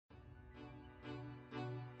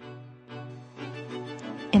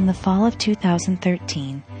In the fall of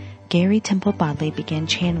 2013, Gary Temple Bodley began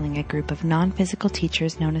channeling a group of non-physical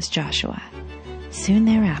teachers known as Joshua. Soon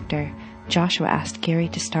thereafter, Joshua asked Gary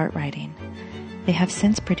to start writing. They have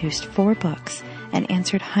since produced 4 books and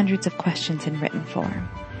answered hundreds of questions in written form.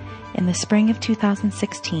 In the spring of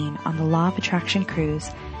 2016, on the Law of Attraction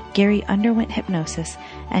cruise, Gary underwent hypnosis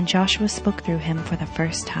and Joshua spoke through him for the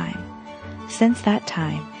first time. Since that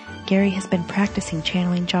time, Gary has been practicing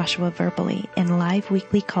channeling Joshua verbally in live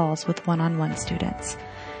weekly calls with one-on-one students.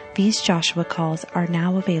 These Joshua calls are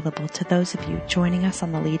now available to those of you joining us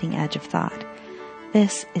on the leading edge of thought.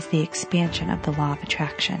 This is the expansion of the Law of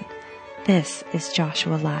Attraction. This is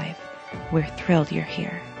Joshua Live. We're thrilled you're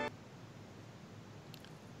here.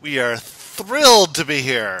 We are thrilled to be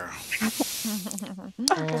here.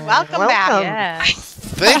 Welcome back. Yeah.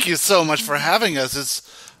 Thank you so much for having us. It's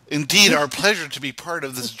indeed our pleasure to be part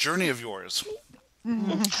of this journey of yours.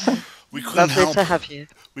 We Lovely to have you.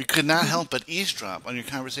 We could not help but eavesdrop on your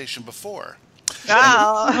conversation before.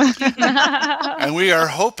 Oh. And we are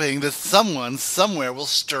hoping that someone somewhere will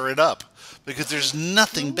stir it up, because there's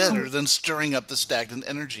nothing better than stirring up the stagnant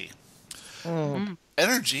energy.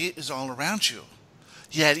 Energy is all around you,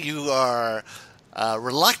 yet you are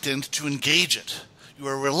reluctant to engage it. You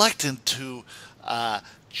are reluctant to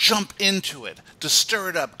jump into it, to stir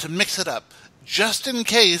it up, to mix it up, just in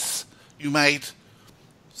case you might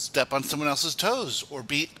step on someone else's toes or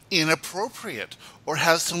be inappropriate or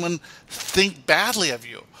have someone think badly of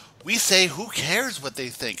you. We say, who cares what they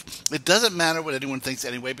think? It doesn't matter what anyone thinks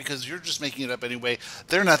anyway, because you're just making it up anyway.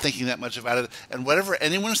 They're not thinking that much about it. And whatever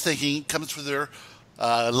anyone's thinking comes through their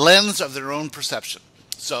lens of their own perception.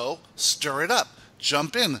 So stir it up.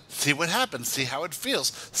 Jump in. See what happens. See how it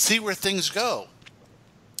feels. See where things go.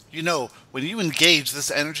 You know, when you engage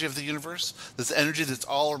this energy of the universe, this energy that's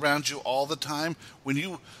all around you all the time, when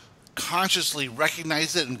you consciously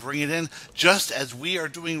recognize it and bring it in, just as we are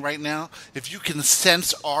doing right now, if you can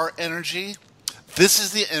sense our energy, this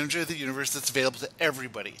is the energy of the universe that's available to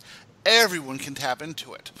everybody. Everyone can tap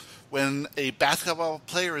into it. When a basketball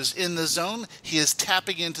player is in the zone, he is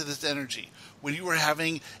tapping into this energy. When you are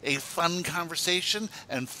having a fun conversation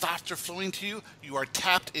and thoughts are flowing to you, you are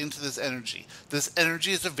tapped into this energy. This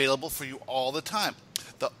energy is available for you all the time.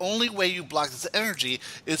 The only way you block this energy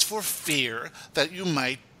is for fear that you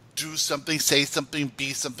might do something, say something,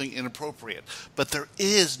 be something inappropriate. But there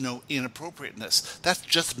is no inappropriateness. That's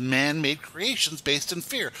just man-made creations based in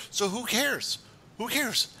fear. So who cares? Who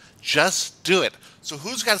cares? Just do it. So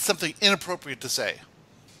who's got something inappropriate to say?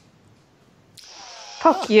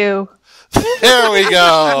 Fuck you. There we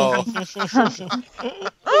go.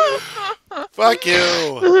 Fuck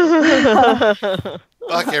you.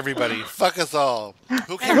 Fuck everybody. Fuck us all.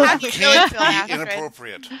 Who cares? You can't be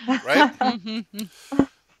inappropriate, right?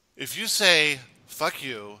 If you say fuck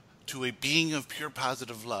you to a being of pure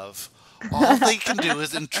positive love, all they can do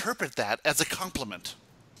is interpret that as a compliment.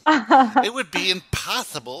 It would be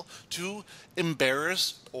impossible to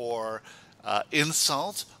embarrass or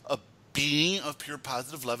insult a being of pure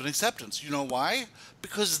positive love and acceptance. You know why?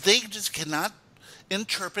 Because they just cannot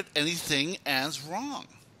interpret anything as wrong.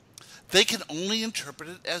 They can only interpret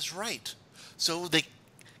it as right. So they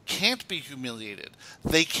can't be humiliated.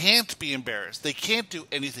 They can't be embarrassed. They can't do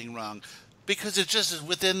anything wrong, because it just is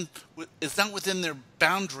it's not within their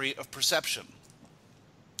boundary of perception.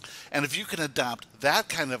 And if you can adopt that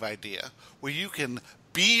kind of idea, where you can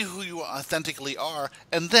be who you authentically are,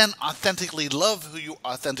 and then authentically love who you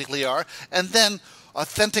authentically are, and then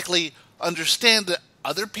authentically understand that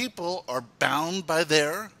other people are bound by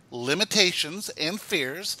their limitations and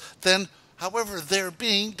fears, then however they're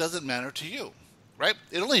being doesn't matter to you, right?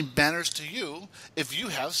 It only matters to you if you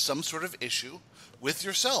have some sort of issue with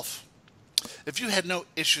yourself. If you had no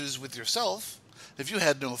issues with yourself, if you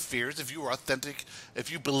had no fears, if you were authentic,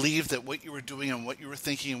 if you believed that what you were doing and what you were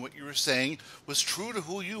thinking and what you were saying was true to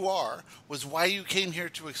who you are, was why you came here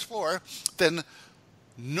to explore, then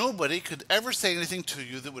nobody could ever say anything to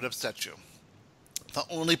you that would upset you. The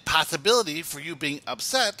only possibility for you being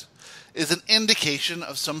upset is an indication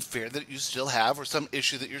of some fear that you still have or some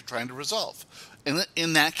issue that you're trying to resolve. And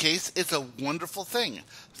in that case, it's a wonderful thing.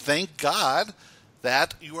 Thank God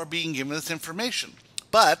that you are being given this information.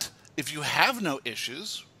 But if you have no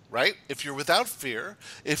issues, right? If you're without fear,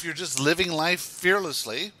 if you're just living life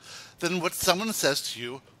fearlessly, then what someone says to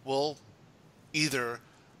you will either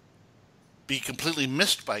be completely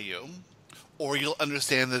missed by you, or you'll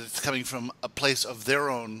understand that it's coming from a place of their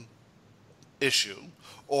own issue,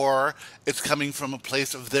 or it's coming from a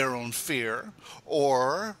place of their own fear,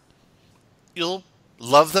 or you'll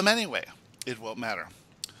love them anyway. It won't matter.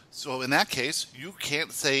 So in that case, you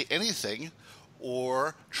can't say anything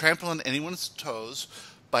or trample on anyone's toes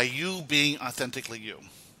by you being authentically you.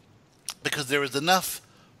 Because there is enough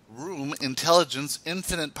room, intelligence,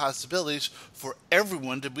 infinite possibilities for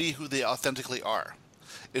everyone to be who they authentically are.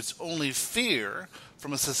 It's only fear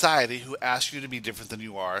from a society who asks you to be different than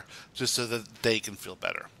you are just so that they can feel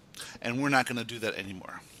better. And we're not going to do that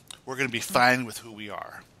anymore. We're going to be fine with who we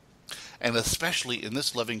are. And especially in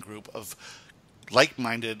this loving group of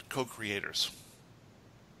like-minded co-creators.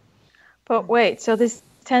 But wait, so this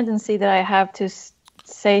tendency that I have to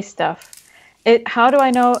say stuff, how do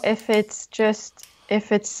I know if it's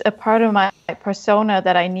a part of my persona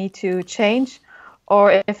that I need to change,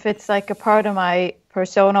 or if it's like a part of my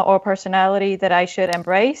persona or personality that I should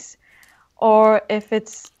embrace, or if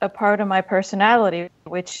it's a part of my personality,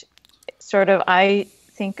 which sort of I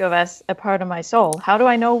think of as a part of my soul? How do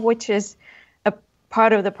I know which is a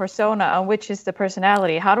part of the persona and which is the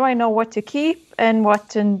personality? How do I know what to keep and what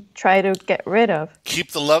to try to get rid of?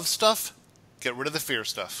 Keep the love stuff, get rid of the fear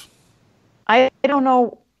stuff. I don't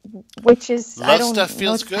know which is... Love I don't stuff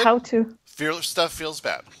feels know good. How to... Fear stuff feels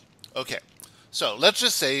bad. Okay. So let's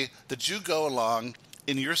just say that you go along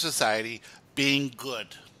in your society being good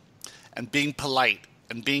and being polite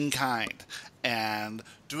and being kind and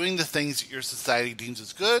doing the things that your society deems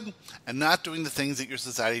as good and not doing the things that your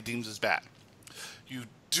society deems as bad. You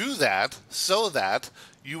do that so that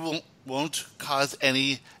you won't cause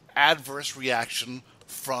any adverse reaction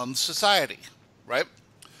from society, right?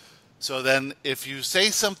 So then if you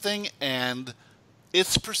say something and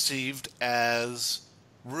it's perceived as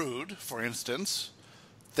rude, for instance,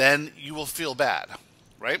 then you will feel bad,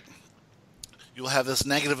 right? You will have this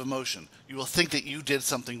negative emotion. You will think that you did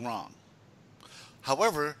something wrong.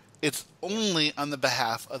 However, it's only on the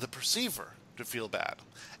behalf of the perceiver to feel bad.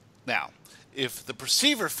 Now, if the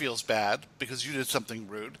perceiver feels bad because you did something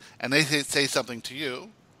rude and they say something to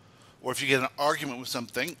you, or if you get an argument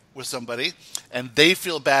with somebody and they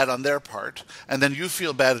feel bad on their part and then you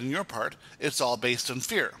feel bad on your part, it's all based on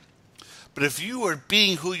fear. But if you are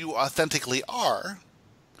being who you authentically are,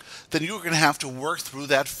 then you're going to have to work through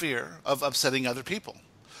that fear of upsetting other people.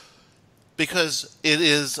 Because it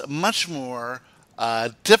is much more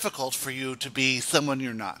difficult for you to be someone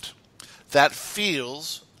you're not. That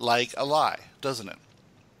feels like a lie, doesn't it?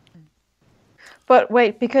 But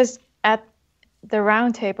wait, because at the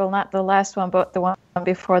round table, not the last one, but the one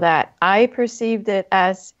before that, I perceived it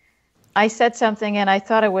as I said something and I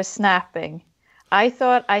thought I was snapping. I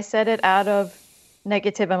thought I said it out of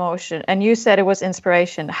negative emotion, and you said it was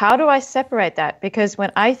inspiration. How do I separate that? Because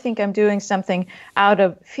when I think I'm doing something out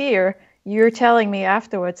of fear, you're telling me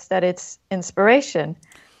afterwards that it's inspiration.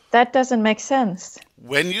 That doesn't make sense.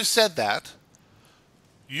 When you said that,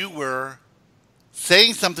 you were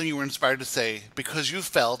saying something you were inspired to say because you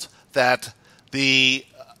felt that the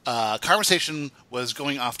conversation was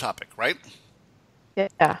going off topic, right?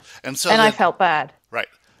 Yeah. And so I felt bad. Right.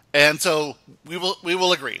 And so we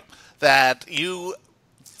will agree that you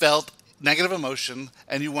felt negative emotion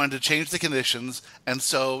and you wanted to change the conditions, and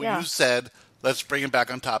so you said, let's bring it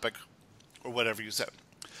back on topic, or whatever you said.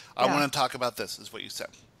 I want to talk about this, is what you said.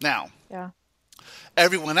 Now,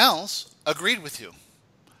 everyone else agreed with you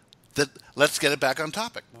that let's get it back on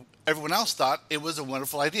topic. Everyone else thought it was a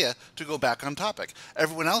wonderful idea to go back on topic.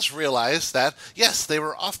 Everyone else realized that, yes, they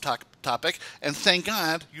were off topic, and thank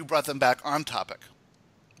God you brought them back on topic.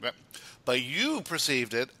 Right? But you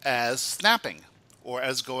perceived it as snapping, or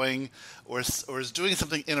as going, or as doing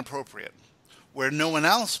something inappropriate, where no one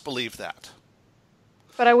else believed that.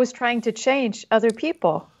 But I was trying to change other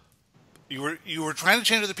people. You were trying to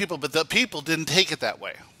change other people, but the people didn't take it that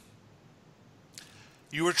way.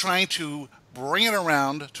 You were trying to bring it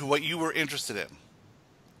around to what you were interested in.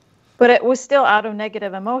 But it was still out of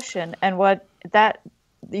negative emotion, and what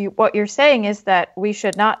you're saying is that we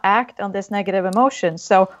should not act on this negative emotion.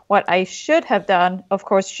 So what I should have done, of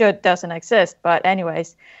course, should doesn't exist, but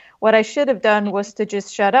anyways, what I should have done was to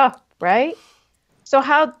just shut up, right? So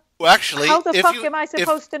how the fuck am I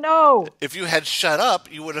supposed to know? If you had shut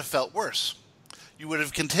up, you would have felt worse. You would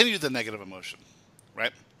have continued the negative emotion,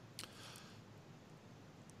 right?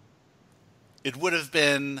 It would have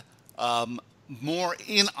been more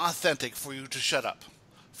inauthentic for you to shut up.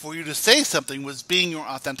 For you to say something was being your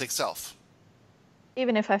authentic self.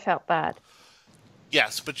 Even if I felt bad.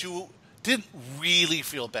 Yes, but you didn't really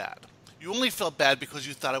feel bad. You only felt bad because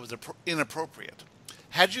you thought it was inappropriate.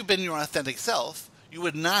 Had you been your authentic self, you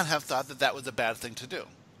would not have thought that that was a bad thing to do.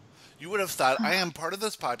 You would have thought, I am part of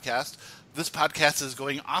this podcast. This podcast is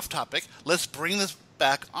going off topic. Let's bring this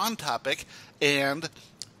back on topic. And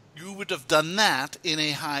you would have done that in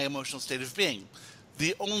a high emotional state of being.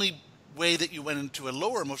 The only way that you went into a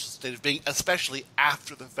lower emotional state of being, especially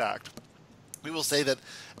after the fact. We will say that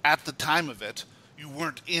at the time of it, you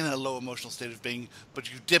weren't in a low emotional state of being,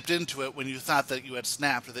 but you dipped into it when you thought that you had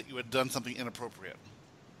snapped or that you had done something inappropriate.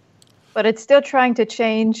 But it's still trying to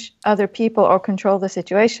change other people or control the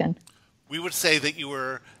situation. We would say that you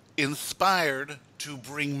were inspired to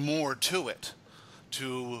bring more to it,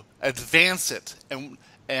 to advance it.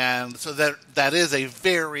 And so that is a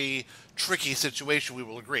very tricky situation, we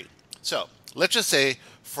will agree. So let's just say,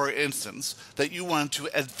 for instance, that you want to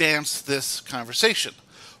advance this conversation.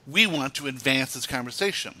 We want to advance this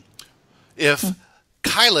conversation. If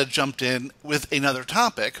Kyla jumped in with another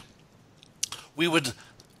topic, we would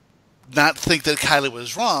not think that Kyla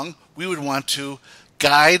was wrong. We would want to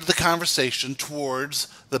guide the conversation towards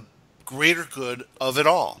the greater good of it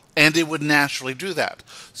all. And it would naturally do that.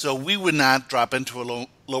 So we would not drop into a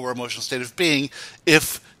lower emotional state of being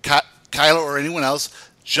if Kyla or anyone else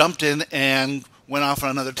jumped in and went off on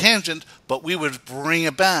another tangent, but we would bring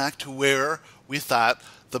it back to where we thought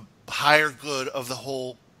the higher good of the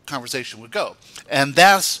whole conversation would go. And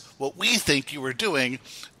that's what we think you were doing.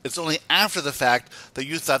 It's only after the fact that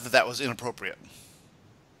you thought that that was inappropriate.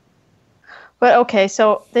 But okay,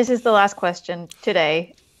 so this is the last question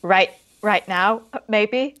today, right now,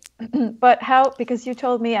 maybe. But how, because you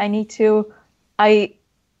told me I need to,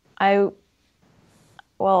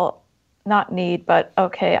 well, not need, but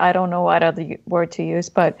okay, I don't know what other word to use,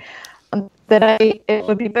 but it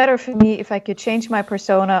would be better for me if I could change my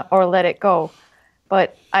persona or let it go.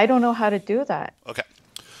 But I don't know how to do that. Okay.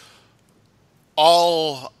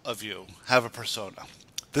 All of you have a persona.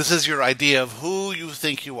 This is your idea of who you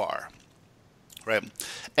think you are, right?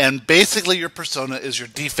 And basically your persona is your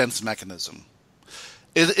defense mechanism.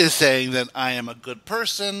 It is saying that I am a good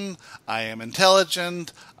person, I am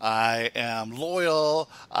intelligent, I am loyal,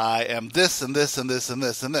 I am this and this and this and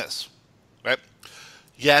this and this, right?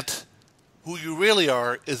 Yet, who you really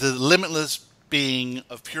are is a limitless being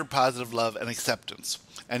of pure positive love and acceptance.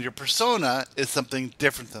 And your persona is something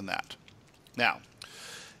different than that. Now,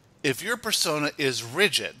 if your persona is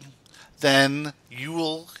rigid, then you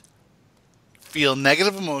will feel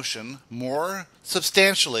negative emotion more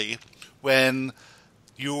substantially when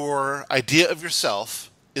your idea of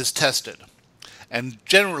yourself is tested. And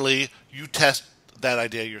generally, you test that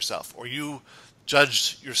idea yourself, or you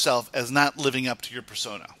judge yourself as not living up to your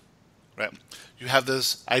persona, right? You have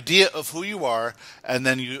this idea of who you are, and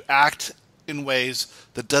then you act in ways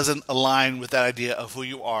that doesn't align with that idea of who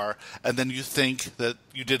you are, and then you think that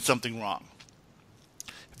you did something wrong.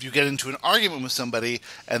 If you get into an argument with somebody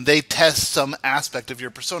and they test some aspect of your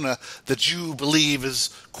persona that you believe is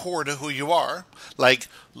core to who you are, like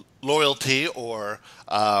loyalty or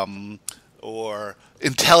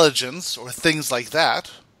intelligence or things like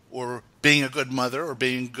that, or being a good mother or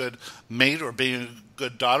being a good mate or being a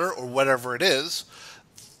good daughter or whatever it is,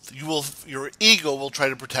 your ego will try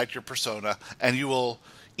to protect your persona, and you will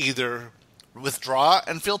either withdraw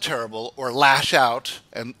and feel terrible or lash out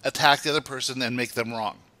and attack the other person and make them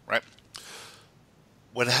wrong, right?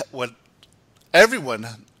 What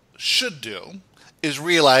everyone should do is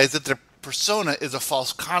realize that their persona is a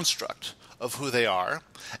false construct of who they are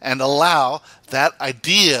and allow that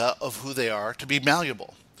idea of who they are to be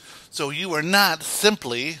malleable. So you are not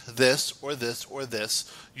simply this or this or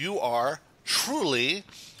this. You are truly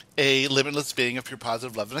a limitless being of pure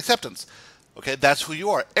positive love and acceptance. Okay, that's who you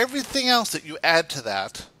are. Everything else that you add to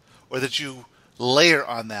that or that you layer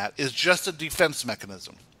on that is just a defense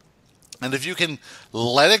mechanism. And if you can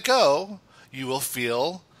let it go, you will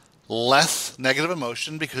feel less negative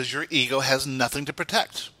emotion because your ego has nothing to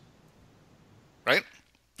protect. Right?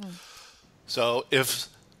 So if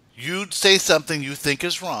you say something you think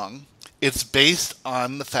is wrong, it's based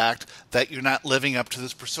on the fact that you're not living up to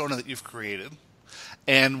this persona that you've created.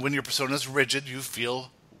 And when your persona is rigid, you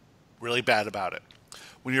feel really bad about it.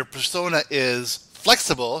 When your persona is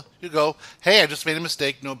flexible, you go, hey, I just made a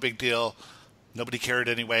mistake, no big deal. Nobody cared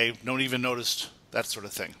anyway, no one even noticed, that sort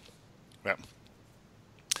of thing. Right?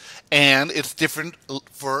 And it's different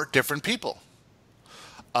for different people.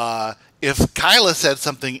 If Kyla said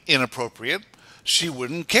something inappropriate, she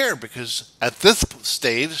wouldn't care because at this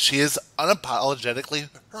stage, she is unapologetically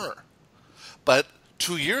her. But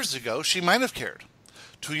 2 years ago, she might have cared.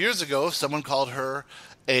 2 years ago, if someone called her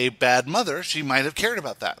a bad mother, she might have cared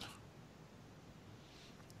about that.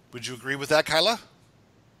 Would you agree with that, Kyla?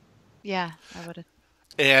 Yeah, I would.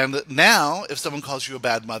 And now, if someone calls you a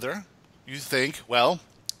bad mother, you think, well,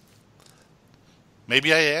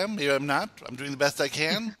 maybe I am, maybe I'm not. I'm doing the best I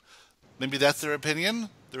can. Maybe that's their opinion.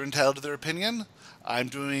 They're entitled to their opinion. I'm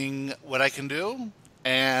doing what I can do,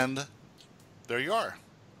 and there you are.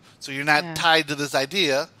 So you're not tied to this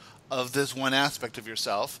idea of this one aspect of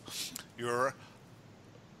yourself. You're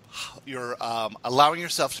allowing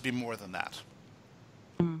yourself to be more than that.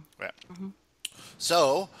 Right.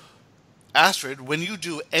 So, Astrid, when you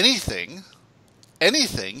do anything,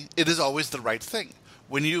 it is always the right thing.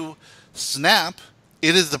 When you snap,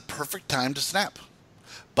 it is the perfect time to snap.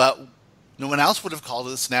 But no one else would have called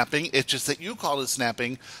it snapping. It's just that you called it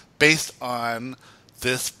snapping based on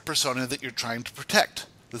this persona that you're trying to protect.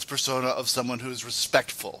 This persona of someone who is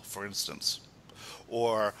respectful, for instance,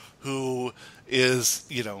 or who is,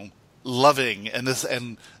 loving, and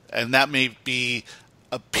that may be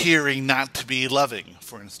appearing not to be loving,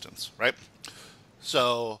 for instance, right?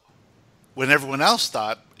 So when everyone else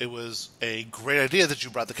thought it was a great idea that you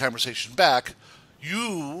brought the conversation back,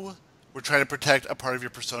 you were trying to protect a part of your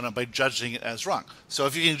persona by judging it as wrong. So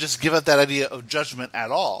if you can just give up that idea of judgment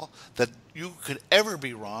at all, that you could ever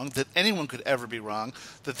be wrong, that anyone could ever be wrong,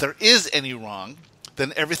 that there is any wrong,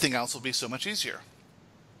 then everything else will be so much easier.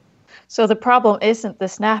 So the problem isn't the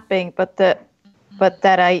snapping, but that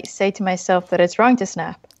I say to myself that it's wrong to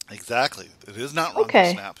snap. Exactly. It is not wrong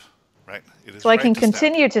to snap. Right. It is so I can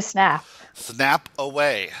continue to snap. Snap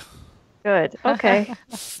away. Good. Okay.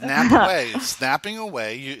 Snap away. Snapping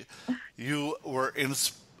away. You were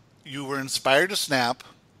inspired to snap,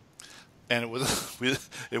 and it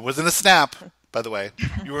wasn't a snap, by the way.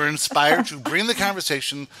 You were inspired to bring the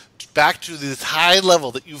conversation back to this high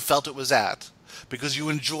level that you felt it was at, because you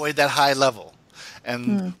enjoyed that high level.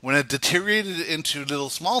 And when it deteriorated into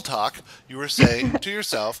little small talk, you were saying to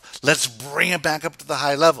yourself, "Let's bring it back up to the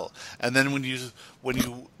high level." And then when you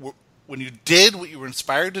did what you were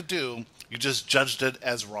inspired to do, you just judged it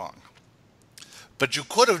as wrong. But you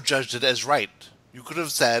could have judged it as right. You could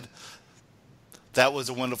have said, "That was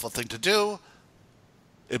a wonderful thing to do.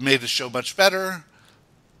 It made the show much better,"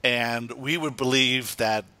 and we would believe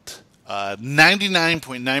that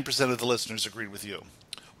 99.9% of the listeners agreed with you.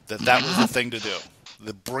 That was the thing to do.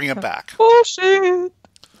 Bring it back. Bullshit.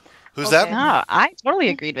 Who's that? No, I totally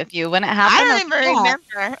agreed with you when it happened. I don't even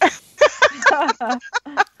remember.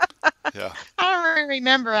 Yeah. I don't really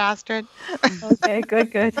remember, Astrid. Okay,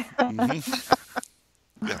 good.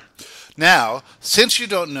 Yeah. Now, since you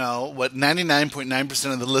don't know what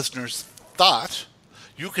 99.9% of the listeners thought,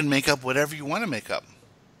 you can make up whatever you want to make up.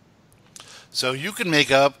 So you can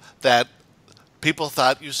make up that people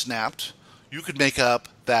thought you snapped. You could make up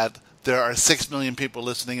that there are 6 million people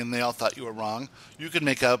listening and they all thought you were wrong. You could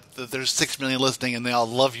make up that there's 6 million listening and they all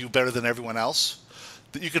love you better than everyone else.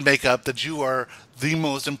 That you can make up that you are the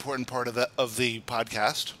most important part of the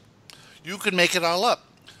podcast. You could make it all up.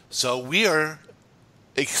 So we are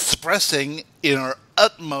expressing in our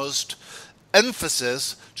utmost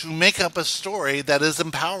emphasis to make up a story that is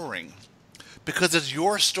empowering. Because it's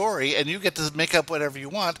your story and you get to make up whatever you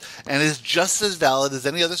want, and it's just as valid as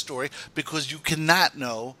any other story, because you cannot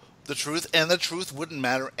know the truth, and the truth wouldn't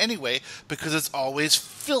matter anyway, because it's always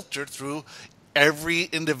filtered through every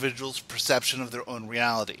individual's perception of their own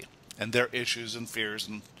reality and their issues and fears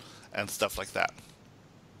and stuff like that.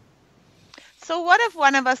 So what if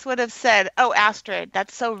one of us would have said, "Oh, Astrid,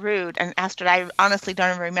 that's so rude." And Astrid, I honestly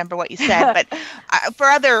don't even remember what you said, but for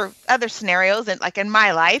other scenarios, and like in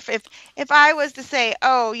my life, if I was to say,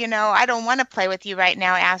 "Oh, I don't want to play with you right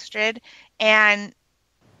now, Astrid," and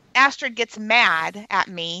Astrid gets mad at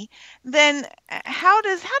me, then how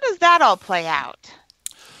does that all play out?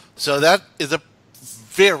 So that is a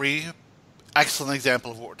very excellent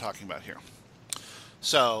example of what we're talking about here.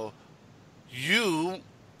 So you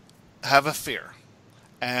have a fear,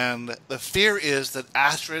 and the fear is that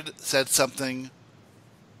Astrid said something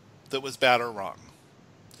that was bad or wrong,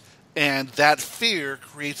 and that fear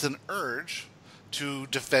creates an urge to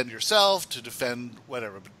defend yourself, to defend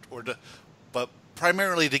whatever, but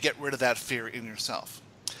primarily to get rid of that fear in yourself.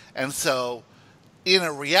 And so in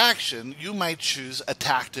a reaction, you might choose a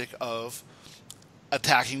tactic of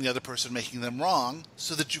attacking the other person, making them wrong,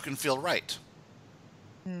 so that you can feel right.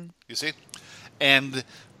 You see? And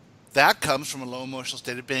that comes from a low emotional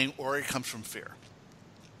state of being, or it comes from fear.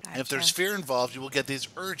 Gotcha. And if there's fear involved, you will get these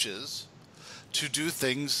urges to do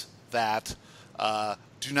things that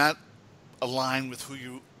do not align with who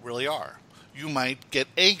you really are. You might get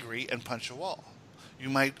angry and punch a wall. You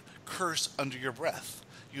might curse under your breath.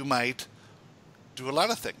 You might do a lot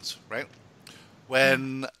of things, right?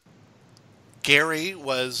 When Gary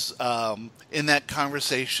was in that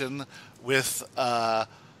conversation with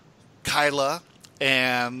Kyla,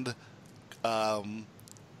 and Kyla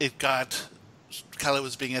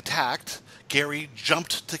was being attacked, Gary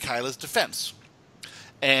jumped to Kyla's defense.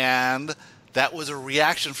 And that was a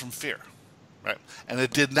reaction from fear, right? And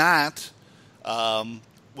it did not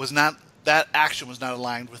that action was not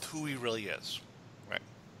aligned with who he really is. Right?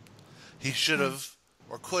 He should have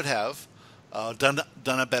or could have done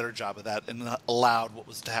a better job of that and allowed what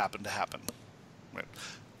was to happen. Right?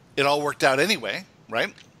 It all worked out anyway,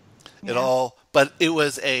 right? Yeah. But it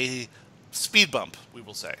was a speed bump, we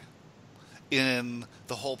will say, in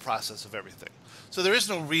the whole process of everything. So there is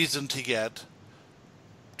no reason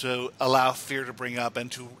to allow fear to bring up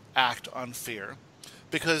and to act on fear,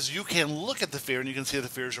 because you can look at the fear and you can see that the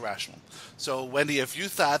fear is irrational. So, Wendy, if you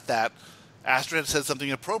thought that Astrid had said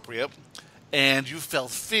something appropriate and you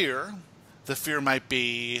felt fear, the fear might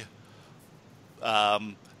be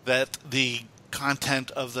that the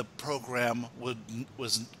content of the program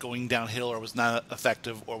was going downhill, or was not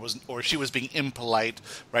effective, or she was being impolite,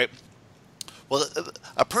 right? Well,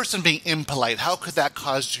 a person being impolite, how could that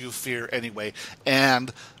cause you fear anyway?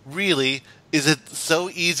 And really, is it so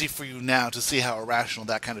easy for you now to see how irrational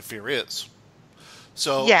that kind of fear is?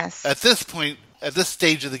 So Yes. at this point, at this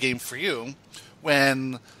stage of the game for you,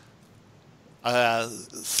 when a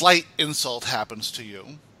slight insult happens to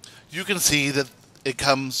you, you can see that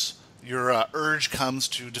your urge comes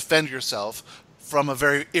to defend yourself from a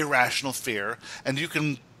very irrational fear, and you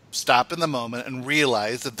can stop in the moment and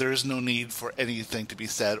realize that there is no need for anything to be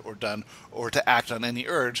said or done or to act on any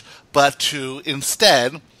urge, but to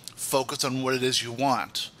instead focus on what it is you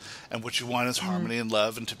want. And what you want is harmony and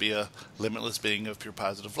love, and to be a limitless being of pure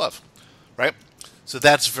positive love, right? So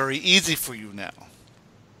that's very easy for you now.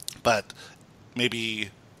 But maybe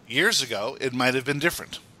years ago, it might have been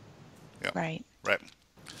different. Yeah. Right. Right.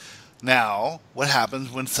 Now, what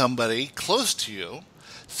happens when somebody close to you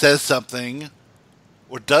says something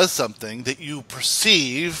or does something that you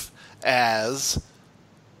perceive as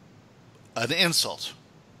an insult?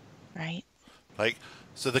 Right. Like,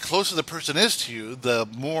 so the closer the person is to you, the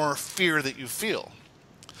more fear that you feel,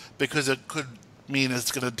 because it could mean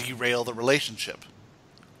it's going to derail the relationship.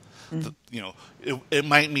 It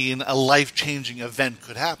might mean a life-changing event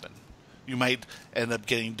could happen. You might end up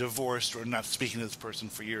getting divorced or not speaking to this person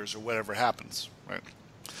for years, or whatever happens, right?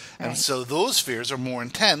 And so those fears are more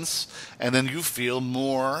intense, and then you feel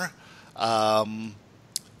more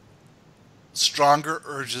stronger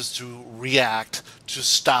urges to react, to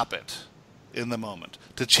stop it in the moment,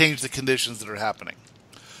 to change the conditions that are happening.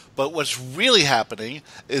 But what's really happening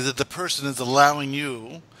is that the person is allowing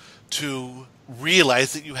you to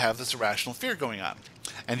realize that you have this irrational fear going on.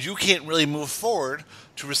 And you can't really move forward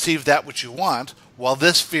to receive that which you want while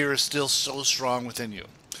this fear is still so strong within you.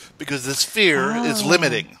 Because this fear is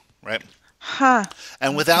limiting, right? Huh.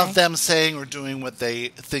 And without them saying or doing what they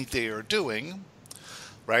think they are doing,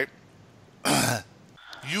 right,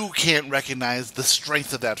 you can't recognize the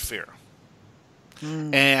strength of that fear.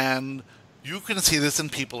 And you can see this in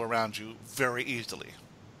people around you very easily.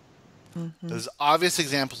 There's obvious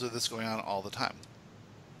examples of this going on all the time.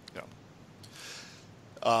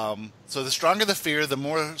 So the stronger the fear, the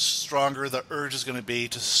more stronger the urge is going to be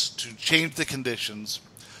to change the conditions.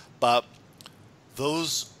 But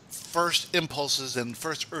those first impulses and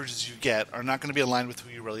first urges you get are not going to be aligned with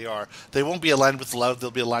who you really are. They won't be aligned with love.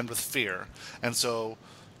 They'll be aligned with fear. And so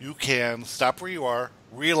you can stop where you are,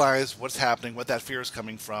 realize what's happening, what that fear is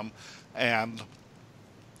coming from, and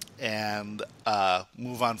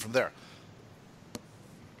move on from there.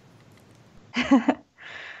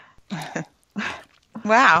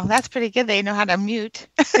 Wow, that's pretty good. They know how to mute.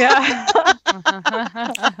 Yeah.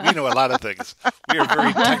 We know a lot of things. We are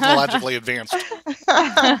very technologically advanced.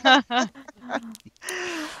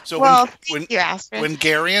 So Well, thank you, Astrid. when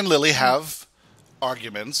Gary and Lily have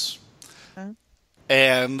arguments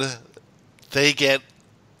and they get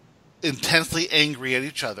intensely angry at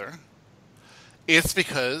each other, it's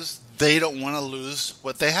because they don't want to lose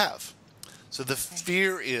what they have. So the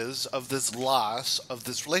fear is of this loss of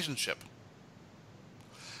this relationship.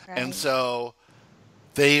 And so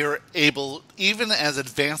they are able, even as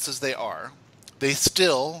advanced as they are, they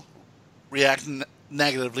still react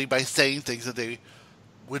negatively by saying things that they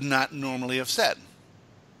would not normally have said.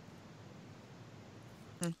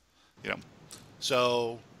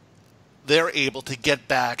 So they're able to get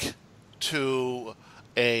back to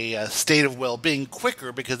a state of well-being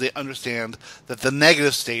quicker because they understand that the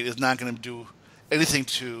negative state is not going to do anything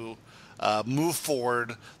to move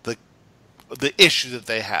forward the issue that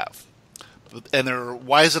they have. And they're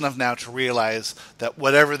wise enough now to realize that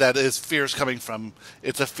whatever that is fear is coming from,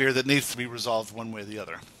 it's a fear that needs to be resolved one way or the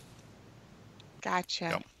other. Gotcha.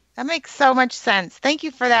 Yep. That makes so much sense. Thank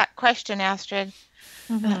you for that question, Astrid.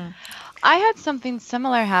 I had something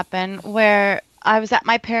similar happen where I was at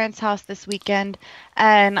my parents' house this weekend,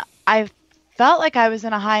 and I felt like I was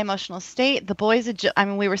in a high emotional state. The boys had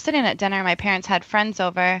we were sitting at dinner, my parents had friends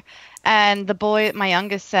over, and my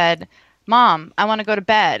youngest said, "Mom, I want to go to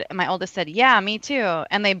bed." And my oldest said, "Yeah, me too."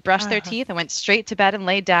 And they brushed their teeth and went straight to bed and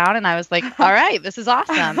laid down. And I was like, all right, this is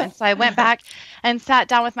awesome. And so I went back and sat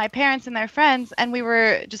down with my parents and their friends, and we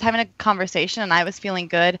were just having a conversation, and I was feeling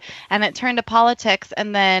good. And it turned to politics.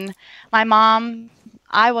 And then my mom,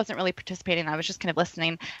 I wasn't really participating. I was just kind of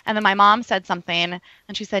listening. And then my mom said something,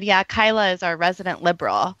 and she said, "Yeah, Kyla is our resident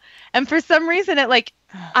liberal." And for some reason,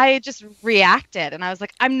 I just reacted, and I was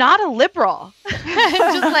like, "I'm not a liberal." And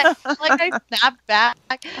just like I snapped back,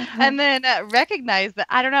 and then recognized that,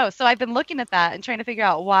 I don't know. So I've been looking at that and trying to figure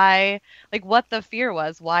out why, like what the fear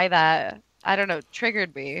was, why that, I don't know,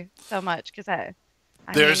 triggered me so much. Because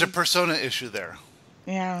there's a persona issue there.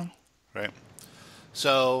 Yeah. Right.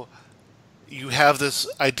 So you have this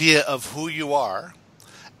idea of who you are,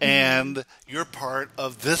 and you're part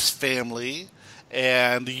of this family,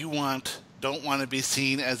 and you don't want to be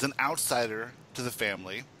seen as an outsider to the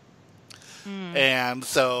family. And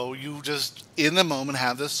so you just, in the moment,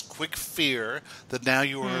 have this quick fear that now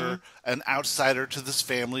you are an outsider to this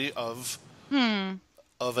family of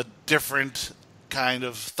a different kind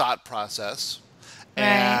of thought process. Right.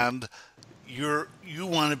 And you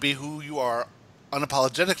want to be who you are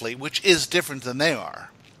unapologetically, which is different than they are.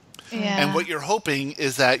 Yeah. And what you're hoping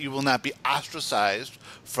is that you will not be ostracized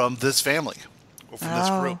from this family or from this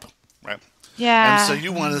group, right? Yeah. And so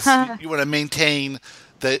you want to maintain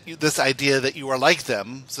this idea that you are like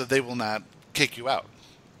them, so they will not kick you out.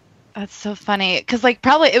 That's so funny, because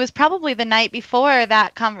it was probably the night before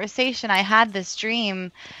that conversation, I had this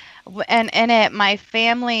dream, and in it, my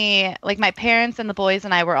family, like my parents and the boys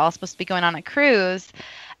and I, were all supposed to be going on a cruise,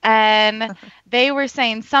 and they were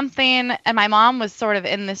saying something, and my mom was sort of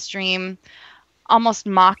in this dream, almost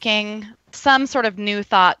mocking some sort of new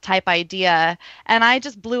thought type idea, and I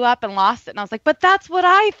just blew up and lost it, and I was like, "But that's what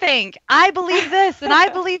I think. I believe this and I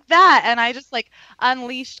believe that," and I just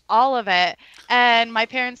unleashed all of it. And my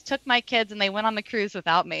parents took my kids and they went on the cruise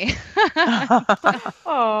without me.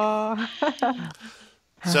 Oh.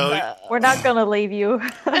 So We're not going to leave you.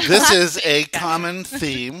 this is a common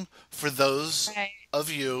theme for those Right. of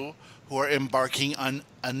you who are embarking on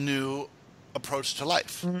a new approach to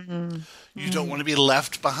life. You don't want to be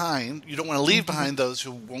left behind. You don't want to leave behind those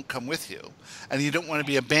who won't come with you. And you don't want to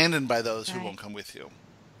be abandoned by those who won't come with you.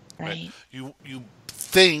 Right? You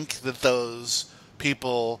think that those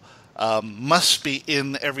people must be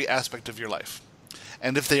in every aspect of your life.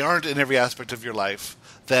 And if they aren't in every aspect of your life,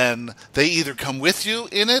 then they either come with you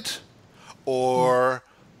in it, or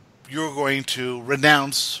you're going to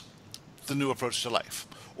renounce the new approach to life.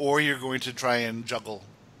 Or you're going to try and juggle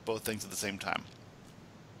both things at the same time.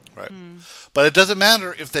 Right. But it doesn't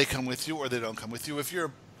matter if they come with you or they don't come with you. If you're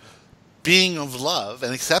a being of love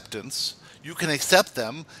and acceptance, you can accept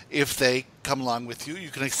them if they come along with you. You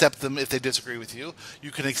can accept them if they disagree with you.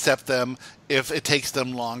 You can accept them if it takes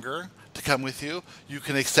them longer to come with you. You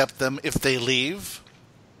can accept them if they leave.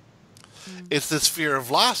 It's this fear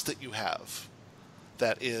of loss that you have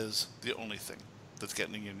that is the only thing that's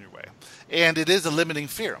getting in your way. And it is a limiting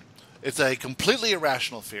fear. It's a completely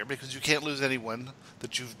irrational fear because you can't lose anyone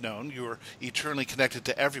that you've known. You're eternally connected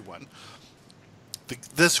to everyone.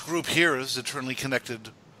 This group here is eternally connected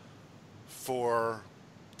for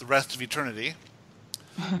the rest of eternity.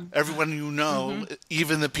 Everyone you know,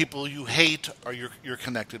 even the people you hate, you're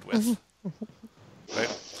connected with. Right?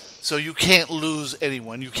 So you can't lose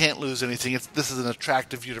anyone. You can't lose anything. This is an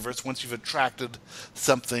attractive universe. Once you've attracted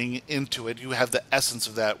something into it, you have the essence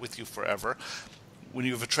of that with you forever. When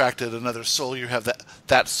you've attracted another soul, you have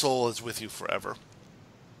that soul is with you forever.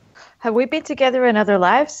 Have we been together in other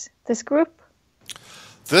lives, this group?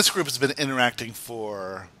 This group has been interacting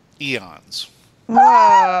for eons.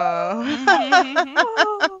 Whoa.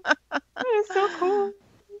 That is so cool.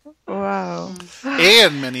 Wow.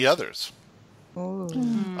 And many others. Ooh.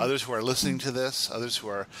 Others who are listening to this, others who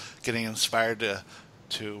are getting inspired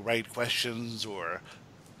to write questions or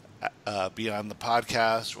be on the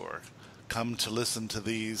podcast or come to listen to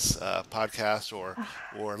these podcasts or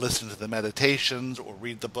listen to the meditations or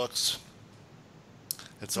read the books.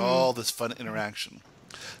 It's all this fun interaction.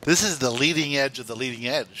 This is the leading edge of the leading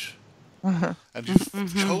edge. And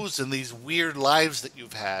you've chosen these weird lives that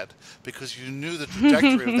you've had because you knew the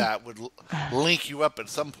trajectory of that would link you up at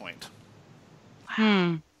some point.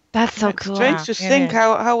 That's so It's cool. strange to think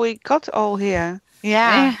how we got all here,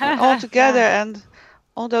 Yeah. all together, and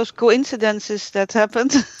all those coincidences that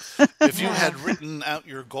happened. If you had written out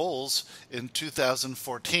your goals in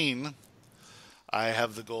 2014, I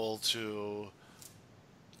have the goal to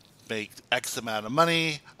make X amount of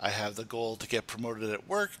money. I have the goal to get promoted at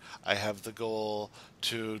work. I have the goal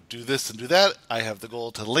to do this and do that. I have the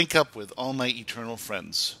goal to link up with all my eternal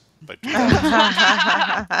friends by 2020.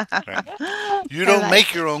 Right? You don't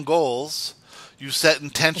make your own goals. You set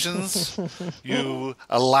intentions. You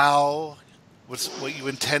allow what you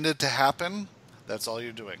intended to happen. That's all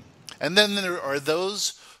you're doing. And then there are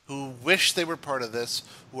those who wish they were part of this,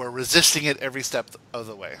 who are resisting it every step of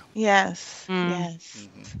the way. Yes. Yes.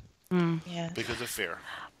 Yes. Because of fear.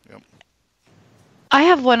 Yep. I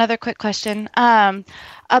have one other quick question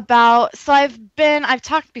about, so I've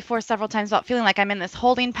talked before several times about feeling like I'm in this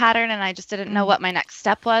holding pattern and I just didn't know what my next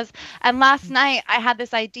step was. And last night I had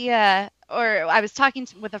this idea, or I was talking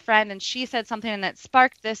with a friend and she said something and it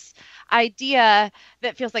sparked this idea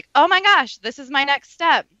that feels like, oh my gosh, this is my next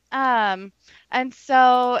step. And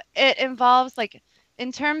so it involves, like,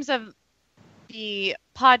 in terms of the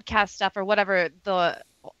podcast stuff or whatever the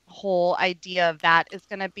whole idea of that is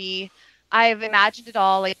going to be, I've imagined it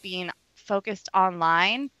all like being focused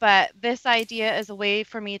online, but this idea is a way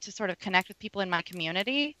for me to sort of connect with people in my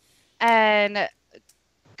community and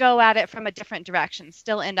go at it from a different direction,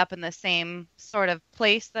 still end up in the same sort of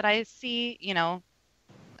place that I see, you know,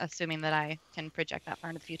 assuming that I can project that far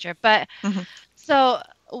into the future. But so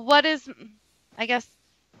what is, I guess,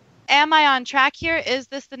 am I on track here? Is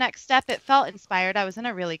this the next step? It felt inspired. I was in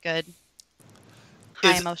a really good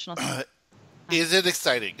high emotional state. Is it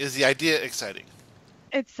exciting? Is the idea exciting?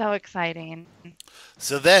 It's so exciting.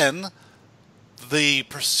 So then the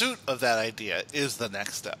pursuit of that idea is the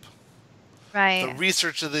next step. Right. The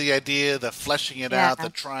research of the idea, the fleshing it out, the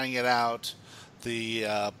trying it out,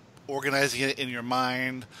 the organizing it in your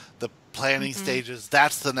mind, the planning stages,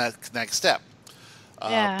 that's the next step.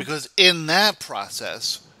 Because in that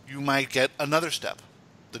process, you might get another step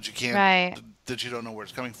that you can't, that you don't know where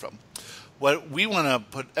it's coming from. What we want to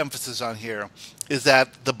put emphasis on here is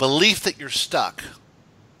that the belief that you're stuck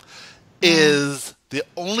is the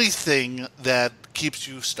only thing that keeps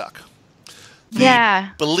you stuck. The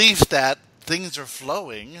belief that things are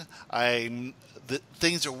flowing, that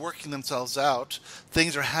things are working themselves out,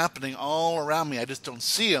 things are happening all around me, I just don't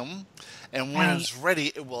see them, and when it's ready,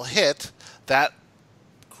 it will hit, that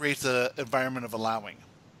creates an environment of allowing.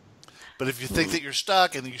 But if you think that you're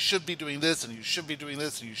stuck and you should be doing this and you should be doing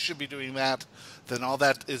this and you should be doing that, then all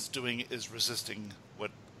that is doing is resisting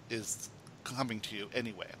what is coming to you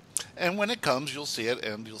anyway. And when it comes, you'll see it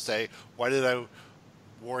and you'll say, why did I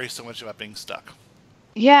worry so much about being stuck?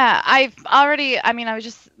 Yeah, I was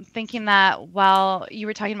just thinking that while you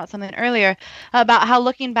were talking about something earlier about how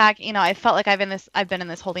looking back, you know, I felt like I've been in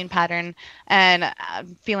this holding pattern and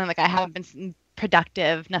feeling like I haven't been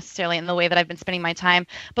productive necessarily in the way that I've been spending my time.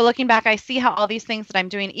 But looking back, I see how all these things that I'm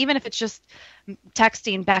doing, even if it's just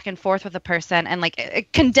texting back and forth with a person and like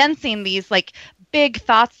condensing these like big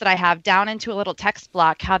thoughts that I have down into a little text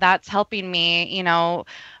block, how that's helping me, you know,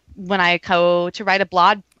 when I go to write a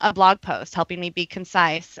blog post, helping me be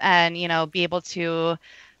concise and, you know, be able to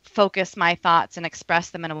focus my thoughts and express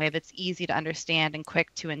them in a way that's easy to understand and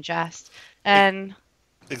quick to ingest. And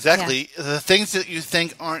exactly. Yeah. The things that you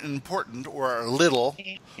think aren't important or are little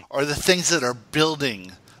are the things that are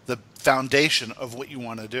building the foundation of what you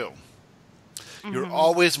want to do. Mm-hmm. You're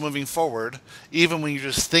always moving forward, even when you're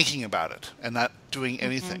just thinking about it and not doing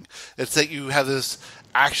anything. Mm-hmm. It's that you have this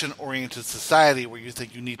action-oriented society where you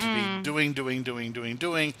think you need to be doing,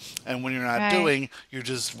 and when you're not doing, you're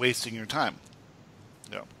just wasting your time.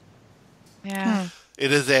 Yeah.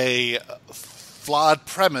 It is a flawed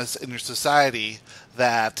premise in your society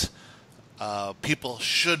that people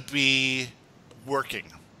should be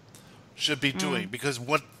working, should be doing, because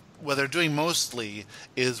what they're doing mostly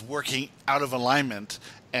is working out of alignment,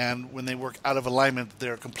 and when they work out of alignment,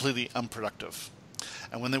 they're completely unproductive.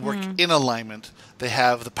 And when they work in alignment, they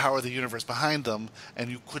have the power of the universe behind them, and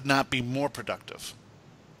you could not be more productive.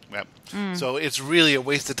 Yep. So it's really a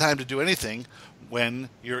waste of time to do anything when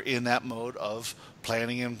you're in that mode of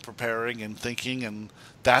planning and preparing and thinking, and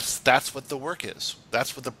that's what the work is.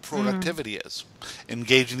 That's what the productivity is.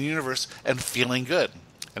 Engaging the universe and feeling good.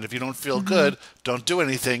 And if you don't feel good, don't do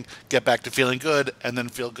anything. Get back to feeling good, and then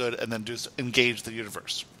feel good, and then engage the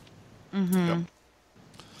universe. Yep.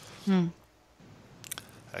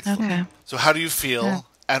 Excellent. Okay. So how do you feel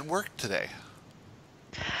at work today?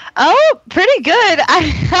 Oh, pretty good.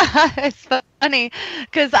 It's funny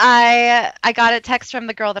because I got a text from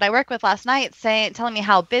the girl that I work with last night telling me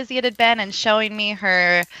how busy it had been and showing me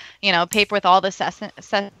her, you know, paper with all the sessions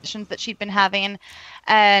that she'd been having.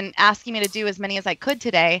 and asking me to do as many as I could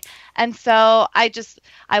today. And so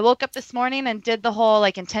I woke up this morning and did the whole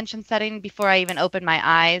like intention setting before I even opened my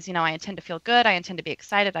eyes. You know, I intend to feel good. I intend to be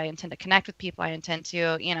excited. I intend to connect with people. I intend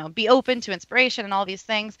to, you know, be open to inspiration and all these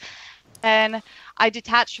things. And I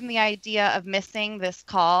detached from the idea of missing this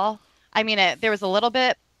call. I mean, there was a little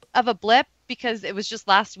bit of a blip because it was just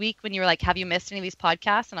last week when you were like, have you missed any of these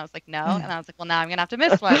podcasts? And I was like, no. And I was like, well, now I'm going to have to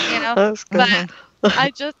miss one, you know? But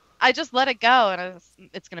I just let it go, and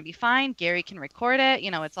it's going to be fine. Gary can record it.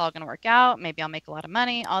 You know, it's all going to work out. Maybe I'll make a lot of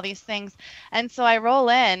money, all these things. And so I roll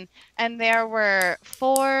in, and there were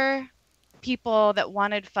 4 people that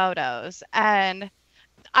wanted photos, and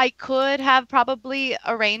I could have probably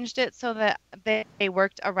arranged it so that they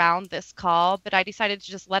worked around this call, but I decided to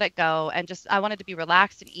just let it go, and I wanted to be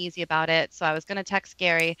relaxed and easy about it. So I was going to text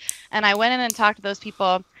Gary, and I went in and talked to those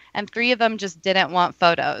people, and 3 of them just didn't want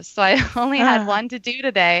photos. So I only had 1 to do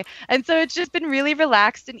today. And so it's just been really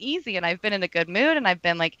relaxed and easy, and I've been in a good mood, and I've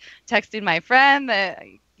been like texting my friend that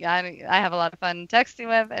I have a lot of fun texting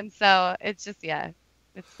with. And so it's just, yeah,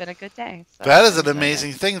 it's been a good day. So that is an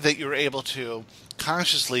amazing thing that you're able to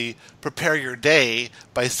consciously prepare your day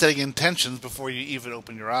by setting intentions before you even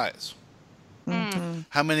open your eyes. Mm-hmm.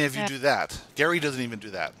 How many of you do that? Gary doesn't even do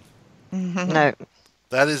that. Mm-hmm. No.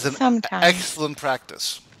 That is an excellent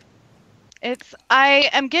practice. I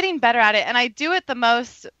am getting better at it, and I do it the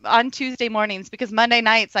most on Tuesday mornings because Monday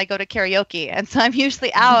nights I go to karaoke, and so I'm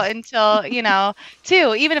usually out until,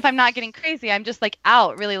 2. Even if I'm not getting crazy, I'm just like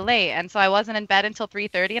out really late, and so I wasn't in bed until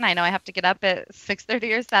 3:30, and I know I have to get up at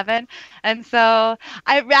 6:30 or 7, and so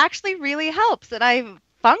it actually really helps, and I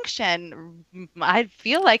function. I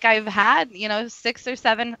feel like I've had 6 or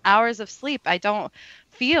 7 hours of sleep. I don't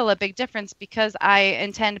feel a big difference because I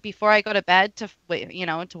intend before I go to bed to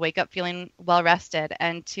wake up feeling well rested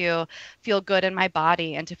and to feel good in my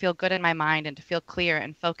body and to feel good in my mind and to feel clear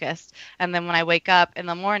and focused. And then when I wake up in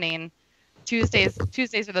the morning, Tuesdays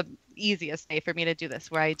are the easiest day for me to do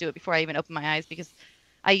this, where I do it before I even open my eyes, because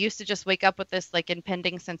I used to just wake up with this like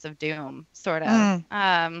impending sense of doom, sort of.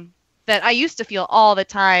 That I used to feel all the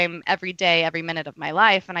time, every day, every minute of my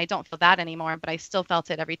life, and I don't feel that anymore, but I still felt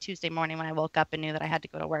it every Tuesday morning when I woke up and knew that I had to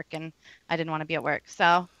go to work and I didn't want to be at work.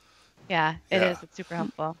 So, yeah, it is. It's super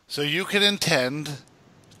helpful. So you can intend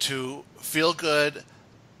to feel good,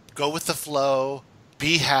 go with the flow,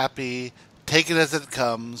 be happy, take it as it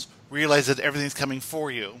comes, realize that everything's coming for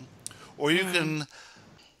you. Or you can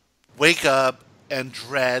wake up and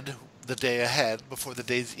dread the day ahead before the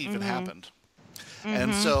day's even happened.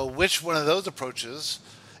 And so which one of those approaches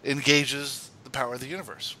engages the power of the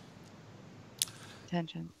universe?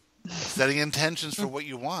 Intention. Setting intentions for what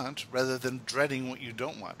you want rather than dreading what you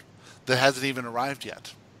don't want that hasn't even arrived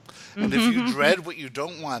yet. And if you dread what you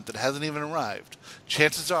don't want that hasn't even arrived,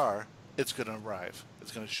 chances are it's going to arrive.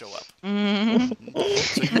 It's going to show up.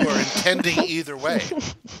 So you are intending either way.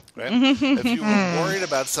 Right? If you were worried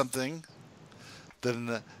about something,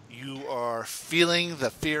 then you are feeling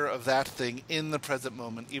the fear of that thing in the present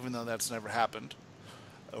moment, even though that's never happened,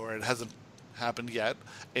 or it hasn't happened yet,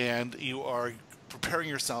 and you are preparing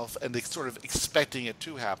yourself and sort of expecting it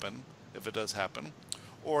to happen, if it does happen,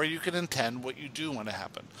 or you can intend what you do want to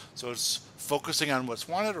happen. So it's focusing on what's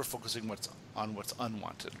wanted or focusing on what's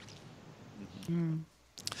unwanted. And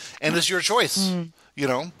it's your choice,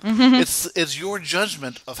 It's your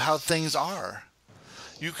judgment of how things are.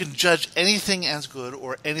 You can judge anything as good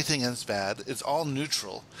or anything as bad. It's all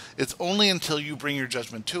neutral. It's only until you bring your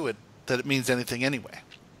judgment to it that it means anything anyway.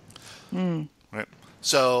 Right?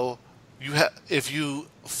 So if you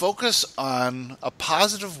focus on a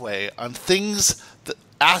positive way, on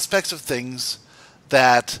aspects of things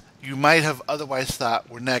that you might have otherwise thought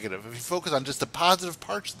were negative, if you focus on just the positive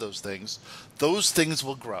parts of those things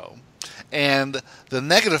will grow. And the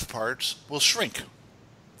negative parts will shrink.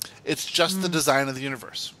 It's just the design of the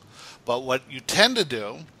universe. But what you tend to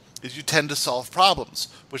do is you tend to solve problems,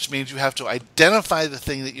 which means you have to identify the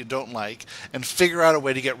thing that you don't like and figure out a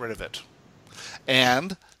way to get rid of it.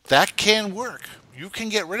 And that can work. You can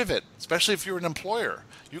get rid of it, especially if you're an employer.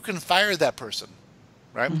 You can fire that person,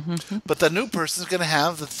 right? But the new person is going to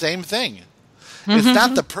have the same thing. It's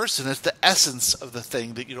not the person, it's the essence of the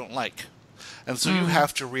thing that you don't like. And so you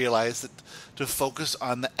have to realize that to focus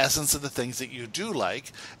on the essence of the things that you do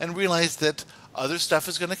like and realize that other stuff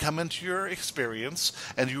is going to come into your experience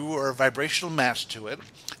and you are a vibrational match to it.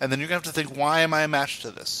 And then you're going to have to think, why am I a match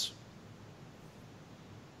to this?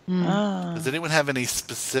 Does anyone have any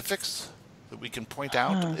specifics that we can point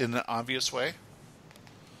out in an obvious way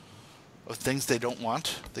of things they don't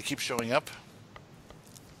want that keep showing up?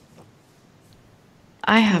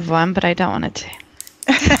 I have one, but I don't want it to.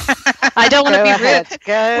 I don't want to be rude.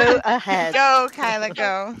 Go ahead. Go, Kyla,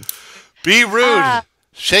 go. Be rude.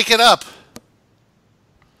 Shake it up.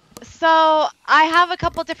 So I have a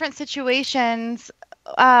couple different situations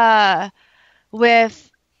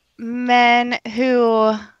with men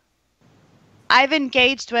who I've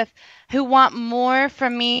engaged with who want more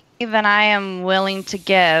from me than I am willing to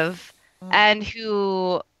give, and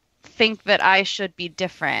who think that I should be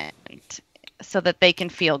different so that they can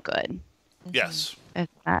feel good. Yes.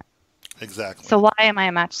 Exactly. So why am I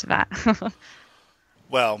a match to that?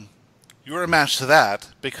 Well, you're a match to that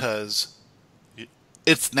because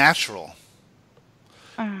it's natural.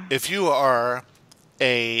 If you are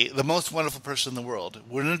the most wonderful person in the world,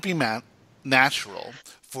 wouldn't it be natural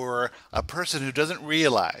for a person who doesn't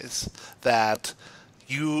realize that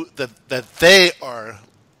that they are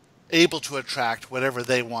able to attract whatever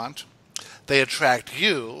they want? They attract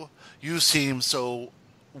you. You seem so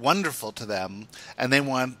wonderful to them, and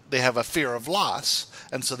they have a fear of loss,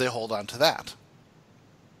 and so they hold on to that.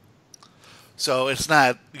 So it's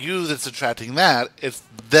not you that's attracting that, it's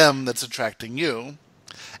them that's attracting you,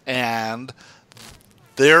 and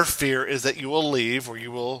their fear is that you will leave, or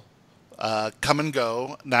you will come and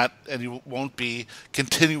go, and you won't be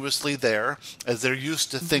continuously there, as they're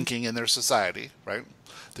used to thinking in their society, right?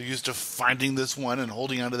 They're used to finding this one and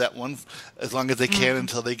holding on to that one as long as they can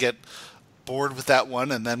until they get bored with that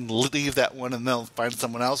one, and then leave that one, and they'll find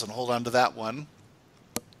someone else and hold on to that one.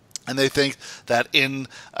 And they think that in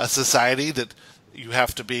a society that you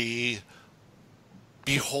have to be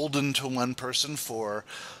beholden to one person for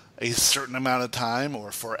a certain amount of time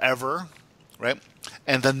or forever, right?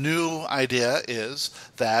 And the new idea is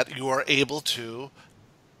that you are able to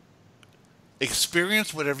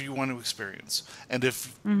experience whatever you want to experience. And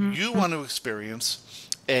if you want to experience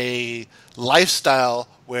a lifestyle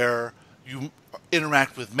where you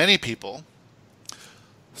interact with many people,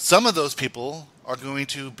 some of those people are going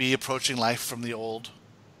to be approaching life from the old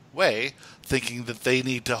way, thinking that they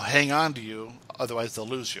need to hang on to you, otherwise they'll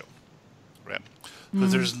lose you, right?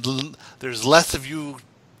 Because there's less of you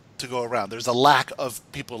to go around. There's a lack of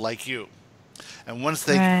people like you. And once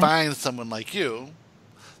they find someone like you,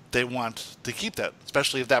 they want to keep that,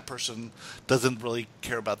 especially if that person doesn't really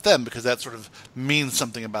care about them, because that sort of means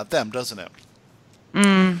something about them, doesn't it?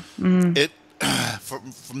 It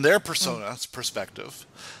from their persona's perspective,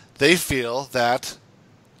 they feel that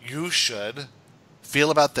you should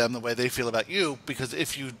feel about them the way they feel about you, because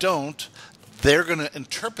if you don't, they're going to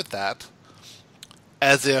interpret that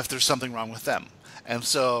as if there's something wrong with them. And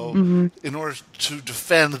so in order to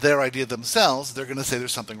defend their idea themselves, they're going to say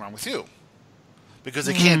there's something wrong with you. Because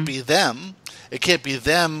it can't be them. It can't be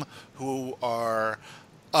them who are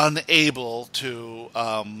unable to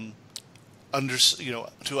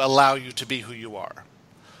to allow you to be who you are.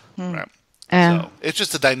 Right? So it's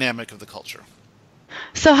just a dynamic of the culture.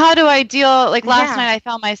 So how do I deal, like last night I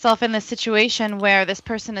found myself in this situation where this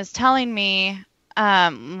person is telling me,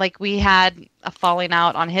 like we had a falling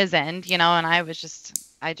out on his end, and I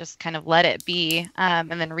just kind of let it be,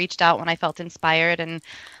 and then reached out when I felt inspired and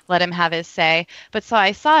let him have his say. But so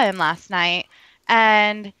I saw him last night,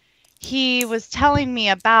 and he was telling me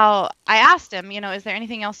about, I asked him, is there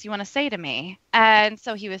anything else you want to say to me? And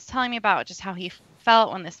so he was telling me about just how he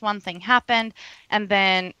felt when this one thing happened. And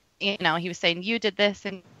then, he was saying, you did this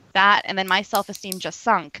and that. And then my self-esteem just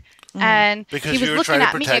sunk. And because he was you were looking trying to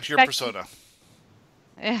at me protect your persona.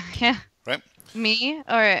 Yeah. Right? Me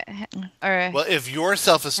or well, if your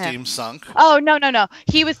self-esteem sunk. Oh, no.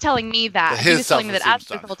 He was telling me that. He was telling me that as a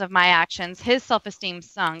sunk. result of my actions, his self-esteem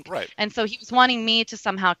sunk. Right. And so he was wanting me to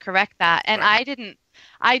somehow correct that. And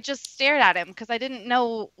I just stared at him because I didn't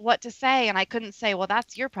know what to say. And I couldn't say, well,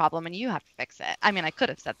 that's your problem and you have to fix it. I mean, I could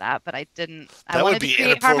have said that, but I didn't. That would be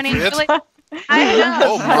inappropriate. I know.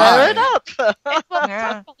 Oh, my. It up.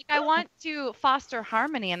 Like, I want to foster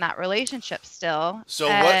harmony in that relationship still. So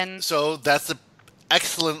that's an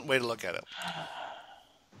excellent way to look at it.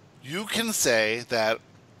 You can say that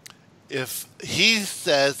if he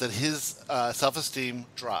says that his self-esteem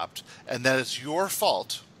dropped and that it's your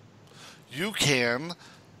fault, you can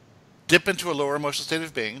dip into a lower emotional state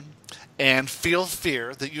of being and feel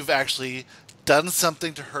fear that you've actually done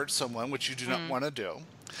something to hurt someone, which you do not want to do.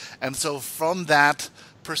 And so from that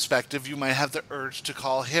perspective, you might have the urge to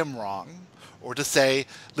call him wrong or to say,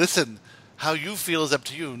 listen, how you feel is up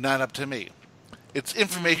to you, not up to me. It's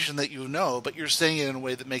information that you know, but you're saying it in a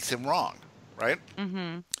way that makes him wrong, right?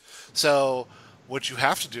 So what you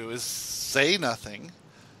have to do is say nothing,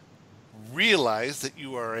 realize that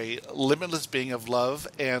you are a limitless being of love,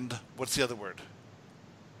 and what's the other word?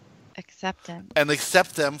 Acceptance. And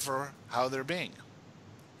accept them for how they're being.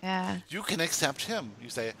 Yeah. You can accept him. You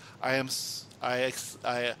say, I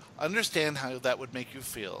understand how that would make you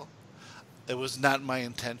feel. It was not my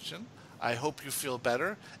intention. I hope you feel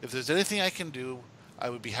better. If there's anything I can do, I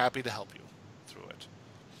would be happy to help you through it.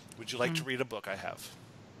 Would you like to read a book I have?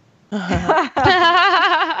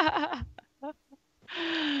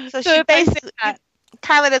 So she basically,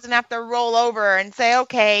 Kyla doesn't have to roll over and say,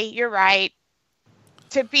 okay, you're right.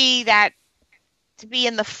 To be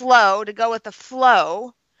in the flow, to go with the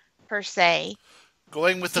flow, per se.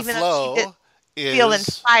 Going with the flow is feel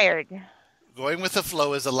inspired. Going with the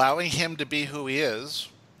flow is allowing him to be who he is,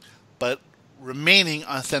 but remaining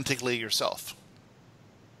authentically yourself.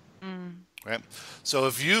 Right? So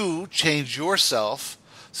if you change yourself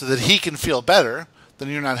so that he can feel better, then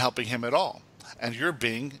you're not helping him at all. And you're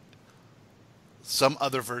being some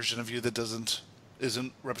other version of you that isn't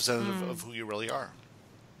representative of who you really are.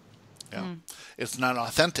 Yeah. It's not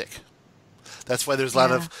authentic. That's why there's a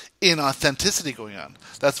lot of inauthenticity going on.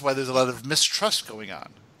 That's why there's a lot of mistrust going on.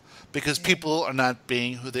 Because people are not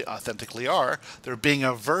being who they authentically are. They're being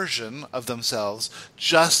a version of themselves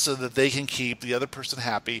just so that they can keep the other person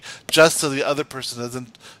happy, just so the other person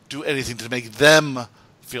doesn't do anything to make them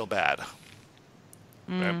feel bad.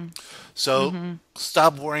 Right? So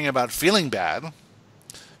stop worrying about feeling bad.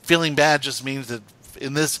 Feeling bad just means that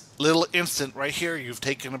in this little instant right here, you've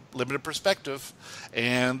taken a limited perspective,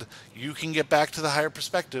 and you can get back to the higher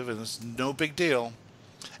perspective, and it's no big deal.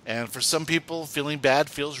 And for some people, feeling bad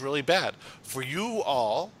feels really bad. For you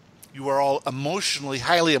are all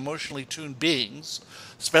highly emotionally tuned beings,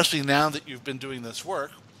 especially now that you've been doing this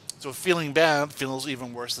work. So feeling bad feels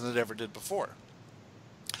even worse than it ever did before.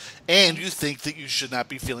 And you think that you should not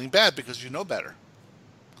be feeling bad because you know better.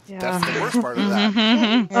 Yeah. That's the worst part of that.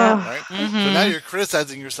 Right? So now you're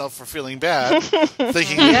criticizing yourself for feeling bad,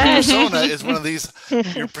 thinking your persona is one of these.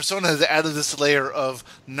 Your persona has added this layer of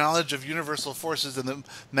knowledge of universal forces and the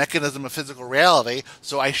mechanism of physical reality,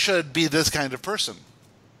 so I should be this kind of person.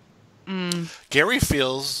 Gary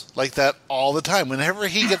feels like that all the time. Whenever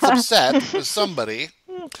he gets upset with somebody,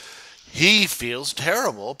 he feels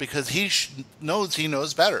terrible because he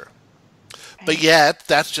knows better. But yet,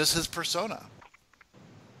 that's just his persona.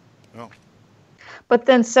 No. But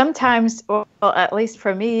then sometimes, well, at least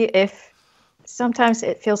for me, sometimes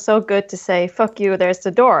it feels so good to say, fuck you, there's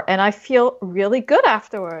the door. And I feel really good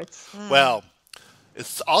afterwards. Well,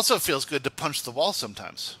 it also feels good to punch the wall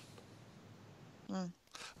sometimes.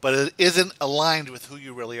 But it isn't aligned with who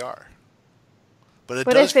you really are. But it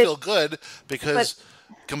does feel good because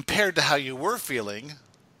compared to how you were feeling,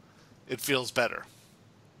 it feels better.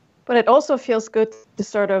 But it also feels good to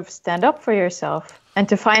sort of stand up for yourself and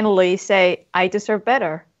to finally say, I deserve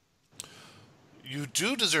better. You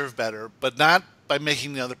do deserve better, but not by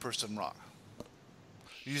making the other person wrong.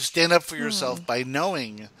 You stand up for yourself by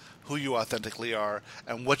knowing who you authentically are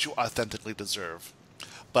and what you authentically deserve.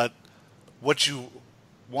 But what you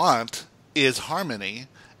want is harmony,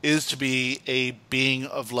 is to be a being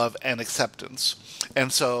of love and acceptance.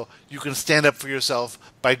 And so you can stand up for yourself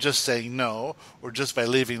by just saying no, or just by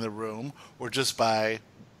leaving the room, or just by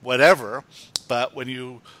whatever. But when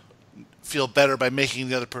you feel better by making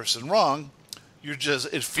the other person wrong,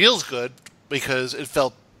 it feels good because it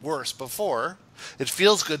felt worse before. It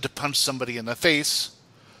feels good to punch somebody in the face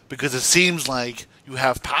because it seems like you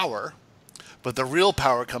have power. But the real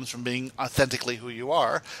power comes from being authentically who you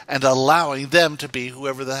are and allowing them to be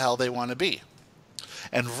whoever the hell they want to be.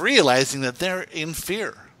 And realizing that they're in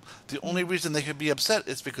fear. The only reason they could be upset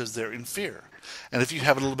is because they're in fear. And if you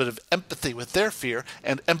have a little bit of empathy with their fear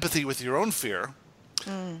and empathy with your own fear,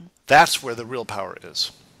 that's where the real power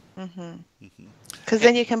is. Because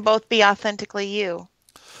then you can both be authentically you.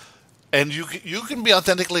 And you can be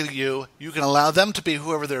authentically you. You can allow them to be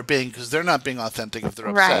whoever they're being because they're not being authentic if they're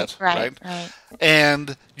upset. Right.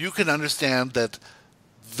 And you can understand that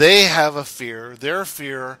they have a fear. Their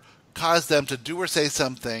fear caused them to do or say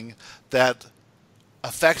something that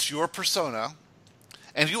affects your persona.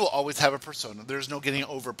 And you will always have a persona. There's no getting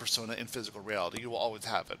over persona in physical reality. You will always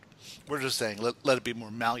have it. We're just saying let it be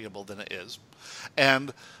more malleable than it is.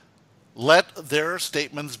 And let their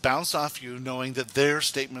statements bounce off you knowing that their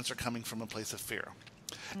statements are coming from a place of fear.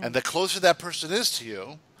 And the closer that person is to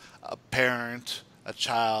you, a parent, a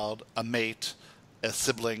child, a mate, a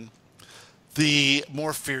sibling, the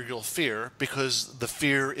more fear you'll fear because the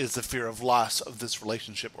fear is the fear of loss of this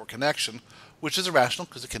relationship or connection, which is irrational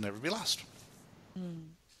because it can never be lost.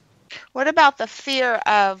 What about the fear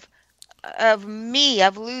of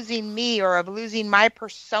losing me or of losing my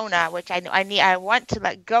persona, which I want to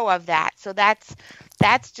let go of that. So that's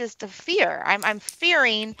that's just a fear. I'm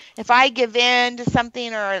fearing if I give in to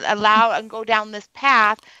something or allow and go down this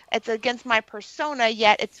path, it's against my persona,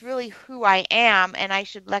 yet it's really who I am, and I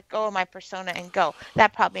should let go of my persona and go.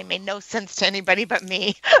 That probably made no sense to anybody but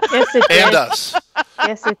me. Yes, it did. And us.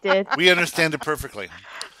 Yes, it did. We understand it perfectly.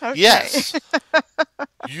 Okay. Yes.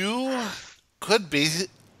 You could be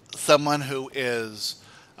someone who is,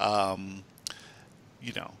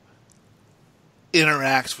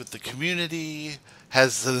 interacts with the community,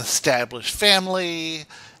 has an established family,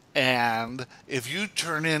 and if you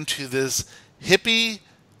turn into this hippie,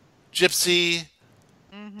 gypsy,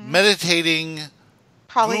 meditating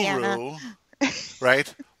Pollyanna. guru,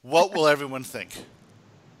 right? What will everyone think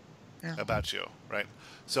Yeah. about you, right?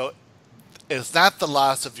 So it's not the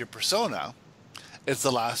loss of your persona, it's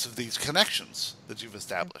the loss of these connections that you've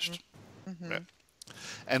established. Right?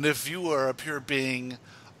 And if you are a pure being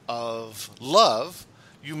of love,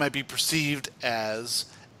 you might be perceived as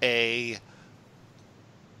a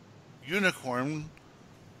unicorn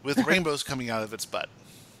with rainbows coming out of its butt.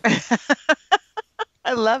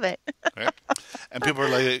 I love it. Right? And people are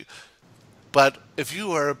like, but if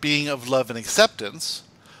you are a being of love and acceptance,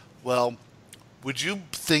 well, would you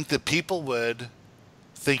think that people would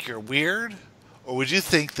think you're weird? Or would you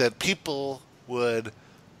think that people would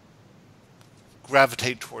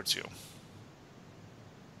gravitate towards you?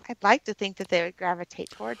 I'd like to think that they would gravitate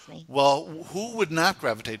towards me. Well, who would not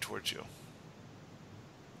gravitate towards you?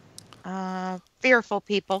 Fearful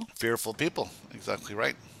people. Fearful people. Exactly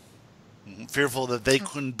right. Fearful that they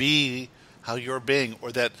couldn't be how you're being,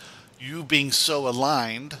 or that you being so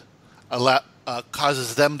aligned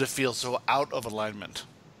causes them to feel so out of alignment.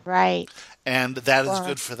 Right. And that is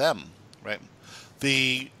good for them, right?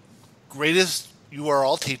 The greatest, you are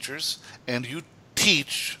all teachers, and you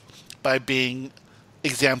teach by being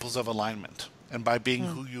examples of alignment and by being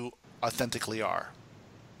who you authentically are.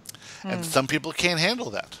 And some people can't handle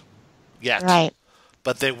that yet. Right.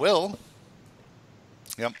 But they will.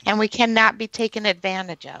 Yep. And we cannot be taken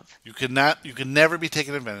advantage of. You can never be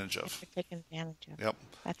taken advantage of. Taken advantage of. Yep.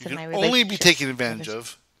 That's you in my can relationship. only be taken advantage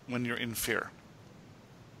of when you're in fear.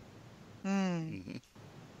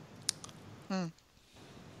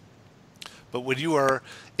 But when you are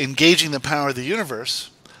engaging the power of the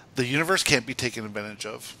universe can't be taken advantage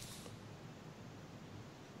of.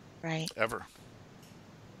 Right. Ever.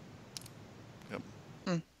 Yep.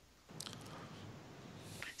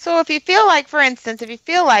 So if you feel like, for instance,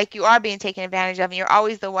 you are being taken advantage of and you're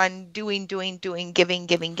always the one doing,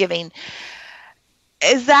 giving,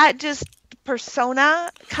 is that just persona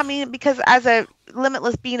coming? Because as a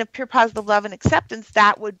limitless being of pure positive love and acceptance,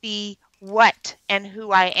 that would be what and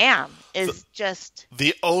who I am is just...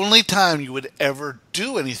 The only time you would ever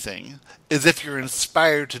do anything is if you're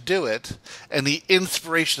inspired to do it, and the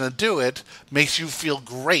inspiration to do it makes you feel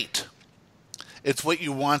great. It's what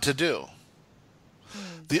you want to do.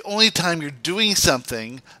 The only time you're doing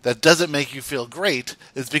something that doesn't make you feel great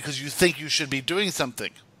is because you think you should be doing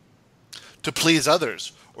something to please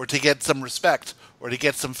others, or to get some respect, or to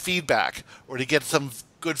get some feedback, or to get some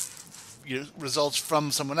good results from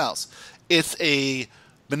someone else. It's a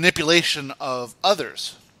manipulation of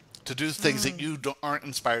others to do things that you aren't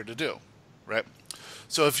inspired to do, right?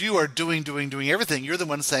 So if you are doing everything, you're the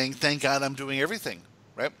one saying, thank God I'm doing everything,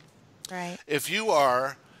 right? Right. If you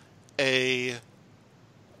are a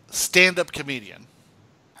stand-up comedian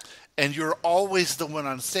and you're always the one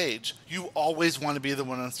on stage, you always want to be the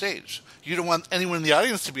one on stage. You don't want anyone in the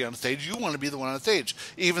audience to be on stage. You want to be the one on stage,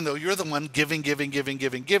 even though you're the one giving,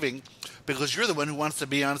 because you're the one who wants to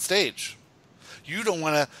be on stage. You don't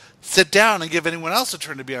want to sit down and give anyone else a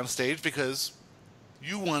turn to be on stage because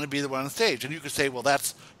you want to be the one on stage. And you could say, well,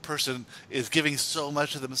 that person is giving so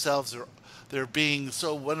much of themselves. They're being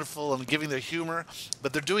so wonderful and giving their humor,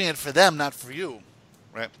 but they're doing it for them, not for you,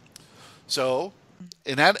 right? So,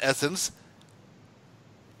 in that essence,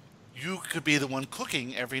 you could be the one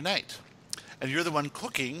cooking every night. And you're the one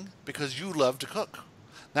cooking because you love to cook,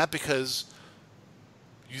 not because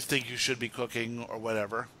you think you should be cooking or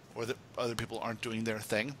whatever, or that other people aren't doing their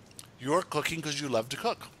thing. You're cooking because you love to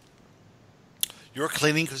cook. You're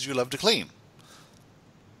cleaning because you love to clean.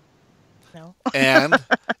 No. And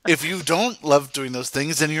if you don't love doing those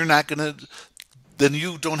things, then then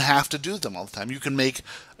you don't have to do them all the time. You can make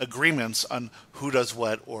agreements on who does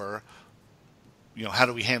what, or how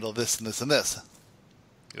do we handle this and this and this,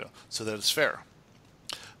 so that it's fair.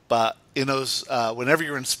 But in those, whenever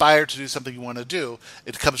you're inspired to do something you want to do,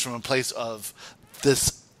 it comes from a place of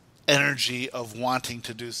this energy of wanting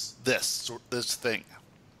to do this thing.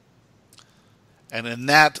 And in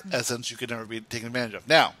that essence, you could never be taken advantage of.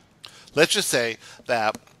 Now, let's just say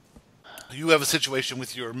that you have a situation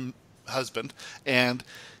with your husband, and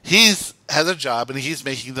has a job and he's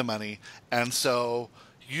making the money, and so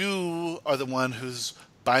you are the one who's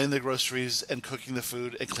buying the groceries and cooking the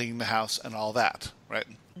food and cleaning the house and all that, right?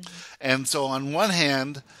 And so on one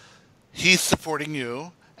hand, he's supporting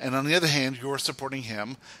you, and on the other hand, you're supporting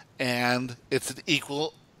him, and it's an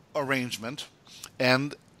equal arrangement,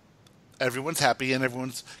 and everyone's happy, and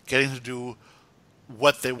everyone's getting to do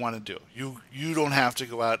what they want to do. You don't have to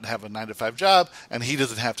go out and have a 9-to-5 job, and he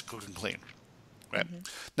doesn't have to cook and clean, right?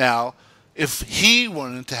 Now, if he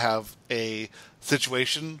wanted to have a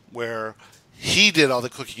situation where he did all the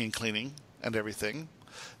cooking and cleaning and everything,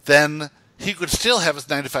 then he could still have his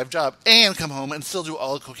 9-to-5 job and come home and still do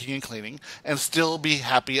all the cooking and cleaning and still be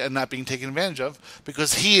happy and not being taken advantage of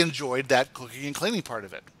because he enjoyed that cooking and cleaning part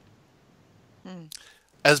of it.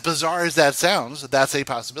 As bizarre as that sounds, that's a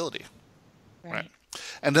possibility. Right.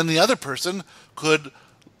 And then the other person could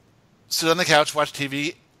sit on the couch, watch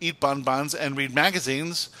TV, eat bonbons, and read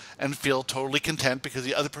magazines and feel totally content because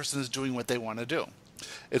the other person is doing what they want to do.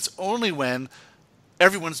 It's only when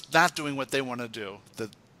everyone's not doing what they want to do that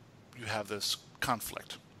you have this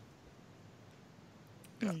conflict.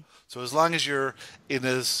 Yeah. So as long as you're in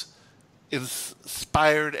this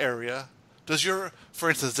inspired area, for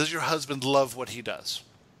instance, does your husband love what he does?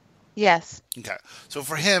 Yes. Okay. So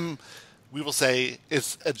for him, we will say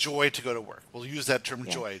it's a joy to go to work. We'll use that term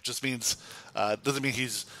joy. It just means, doesn't mean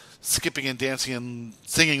he's skipping and dancing and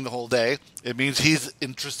singing the whole day. It means he's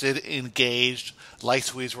interested, engaged, likes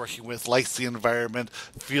who he's working with, likes the environment,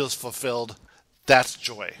 feels fulfilled. That's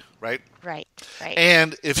joy, right? Right.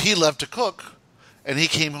 And if he loved to cook and he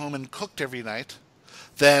came home and cooked every night,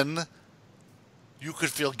 then you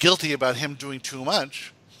could feel guilty about him doing too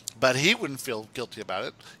much, but he wouldn't feel guilty about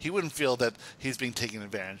it. He wouldn't feel that he's being taken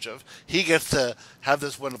advantage of. He gets to have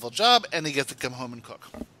this wonderful job, and he gets to come home and cook,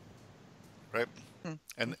 right?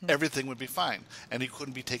 And everything would be fine, and he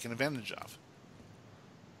couldn't be taken advantage of.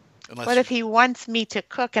 What if he wants me to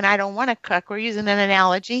cook and I don't want to cook? We're using an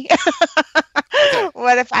analogy. Okay.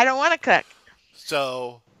 What if I don't want to cook?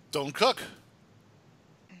 So don't cook.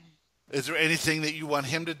 Is there anything that you want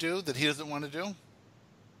him to do that he doesn't want to do?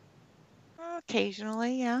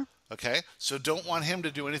 Occasionally, yeah. Okay, so don't want him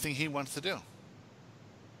to do anything he wants to do.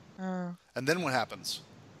 And then what happens?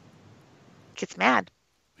 Gets mad.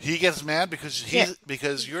 He gets mad because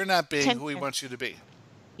because you're not being who he wants you to be.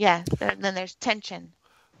 Yeah, then there's tension.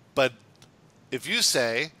 But if you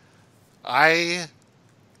say, I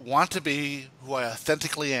want to be who I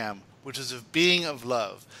authentically am, which is a being of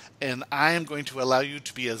love, and I am going to allow you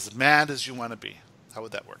to be as mad as you want to be, how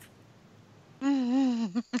would that work? I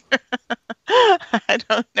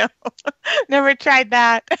don't know. Never tried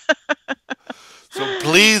that. So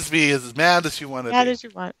please be as mad as you want to be. Mad as you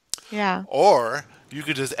want. Yeah. Or you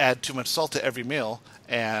could just add too much salt to every meal,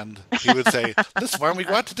 and he would say, listen, why don't we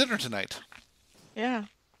go out to dinner tonight? Yeah.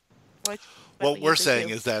 What we're saying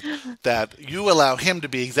is that you allow him to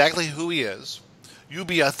be exactly who he is, you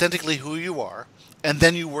be authentically who you are, and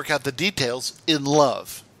then you work out the details in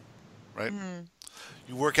love, right?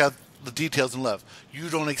 You work out the details in love. You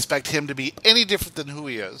don't expect him to be any different than who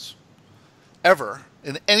he is, ever,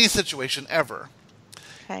 in any situation ever.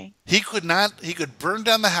 Okay. He could burn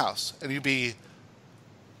down the house, and you'd be,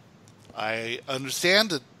 I understand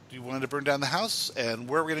that you wanted to burn down the house, and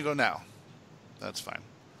where are we going to go now? That's fine.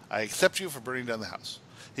 I accept you for burning down the house.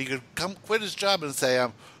 He could quit his job and say,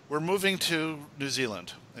 we're moving to New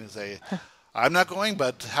Zealand. And he'd say, I'm not going,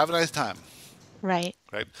 but have a nice time. Right.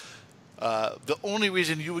 Right. The only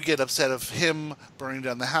reason you would get upset of him burning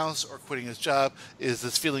down the house or quitting his job is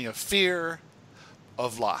this feeling of fear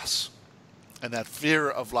of loss. And that fear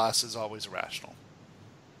of loss is always irrational.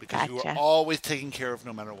 Because you are always taken care of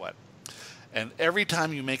no matter what. And every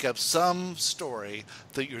time you make up some story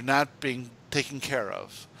that you're not being taken care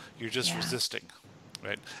of, you're just resisting,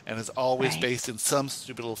 right? And it's always based in some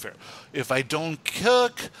stupid little fear. If I don't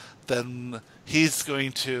cook, then he's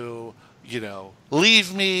going to,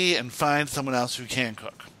 leave me and find someone else who can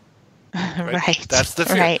cook. Right? That's the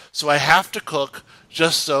fear. Right. So I have to cook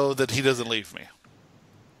just so that he doesn't leave me.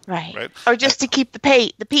 Right. Or just to keep the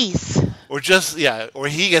peace. Or or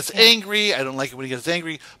he gets angry. I don't like it when he gets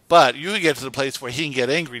angry. But you can get to the place where he can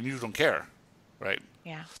get angry and you don't care, right?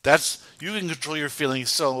 Yeah. You can control your feelings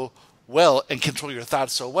so well and control your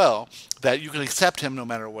thoughts so well that you can accept him no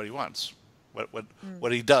matter what he wants,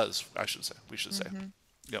 what he does. I should say. We should say.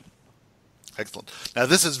 Yep. Excellent. Now,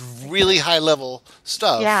 this is really high-level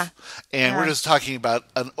stuff, Yeah. and we're just talking about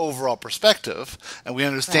an overall perspective, and we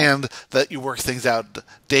understand that you work things out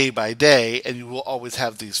day by day, and you will always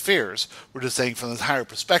have these fears. We're just saying from this higher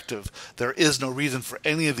perspective, there is no reason for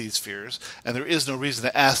any of these fears, and there is no reason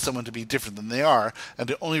to ask someone to be different than they are, and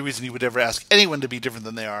the only reason you would ever ask anyone to be different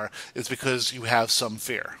than they are is because you have some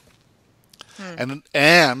fear. And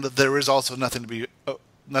there is also nothing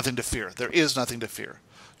to fear. There is nothing to fear.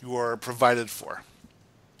 You are provided for.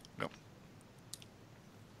 Yep.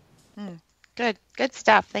 Good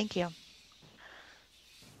stuff. Thank you.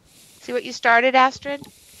 See what you started, Astrid?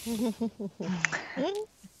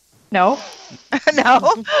 No. No.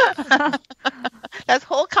 That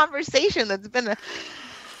whole conversation that's been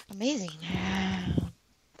amazing.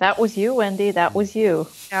 That was you, Wendy. That was you.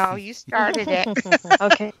 No, you started it.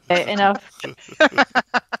 Okay, enough.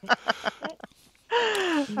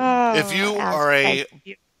 If you are a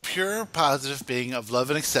pure positive being of love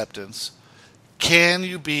and acceptance, can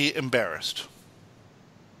you be embarrassed?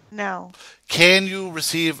 No. Can you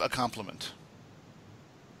receive a compliment?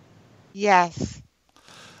 Yes.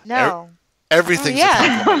 No. Everything's a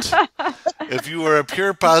compliment. If you are a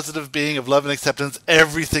pure positive being of love and acceptance,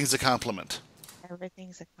 everything's a compliment.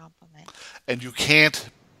 Everything's a compliment. And you can't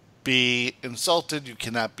be insulted. You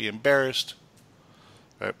cannot be embarrassed.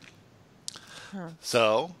 Right?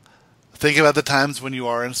 So, think about the times when you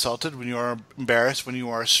are insulted, when you are embarrassed, when you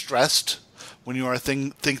are stressed, when you are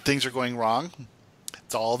think things are going wrong.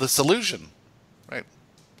 It's all this illusion, right?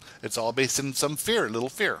 It's all based in some fear, little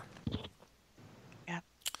fear. Yeah.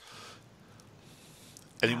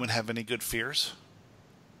 Anyone have any good fears?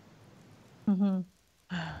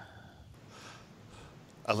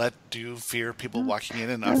 Alette, do you fear people walking in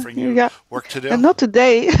and offering you work to do? Not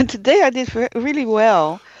today. Today I did really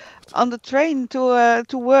well. On the train to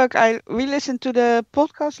work, I re-listened to the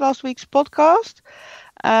podcast, last week's podcast,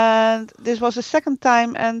 and this was the second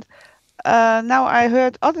time, and now I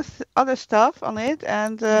heard other stuff on it,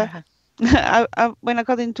 and when I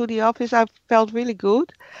got into the office, I felt really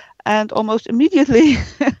good, and almost immediately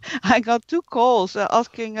I got 2 calls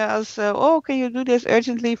asking us, "Oh, can you do this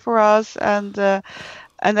urgently for us?"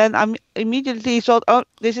 And then I immediately thought, oh,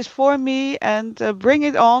 this is for me, and bring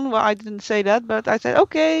it on. Well, I didn't say that, but I said,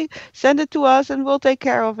 okay, send it to us, and we'll take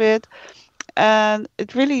care of it. And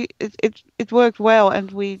it really, it worked well,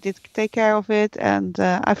 and we did take care of it, and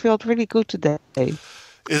I felt really good today.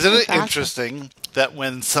 Isn't it interesting that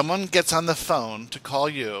when someone gets on the phone to call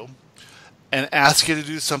you and ask you to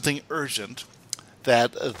do something urgent,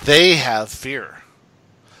 that they have fear?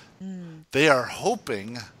 They are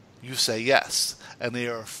hoping you say yes, and they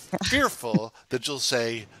are fearful that you'll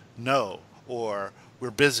say no, or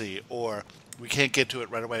we're busy, or we can't get to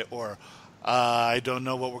it right away, or I don't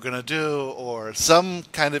know what we're going to do, or some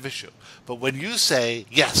kind of issue. But when you say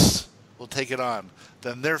yes, we'll take it on,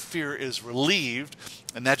 then their fear is relieved,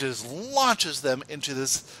 and that just launches them into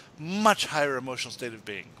this much higher emotional state of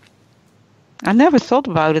being. I never thought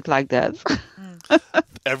about it like that.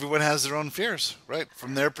 Everyone has their own fears, right?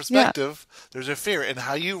 From their perspective, there's a fear. And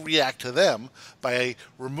how you react to them by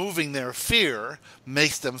removing their fear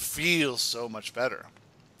makes them feel so much better.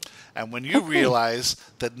 And when you realize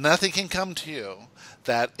that nothing can come to you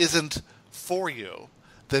that isn't for you,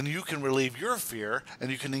 then you can relieve your fear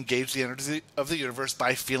and you can engage the energy of the universe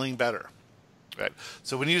by feeling better. Right?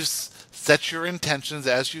 So when you set your intentions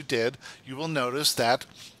as you did, you will notice that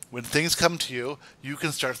when things come to you, you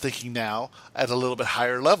can start thinking now at a little bit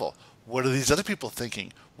higher level. What are these other people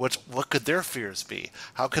thinking? What could their fears be?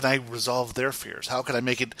 How can I resolve their fears? How can I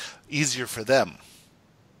make it easier for them?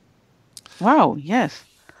 Wow, yes.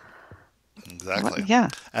 Exactly. Yeah.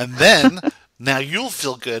 And then now you'll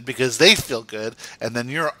feel good because they feel good, and then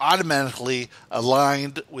you're automatically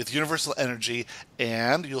aligned with universal energy,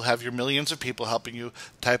 and you'll have your millions of people helping you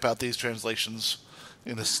type out these translations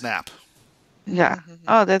in a snap. Yeah.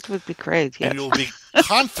 Oh, that would be great. Yes. And you'll be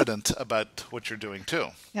confident about what you're doing too.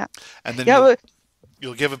 Yeah. And then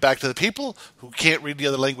you'll give it back to the people who can't read the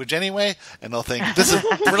other language anyway, and they'll think, this is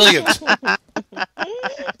brilliant.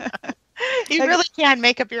 You really can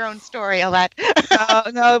make up your own story, Alette.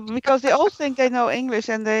 No, because they all think they know English,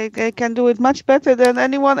 and they can do it much better than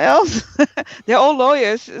anyone else. They're all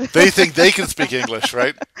lawyers. They think they can speak English,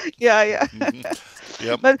 right? Yeah. Mm-hmm.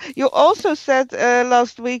 Yep. But you also said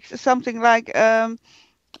last week something like we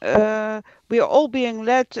are all being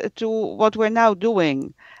led to what we're now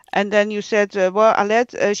doing. And then you said, well,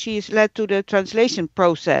 Alette, she's led to the translation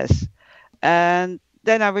process. And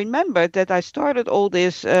then I remembered that I started all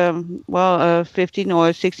this, 15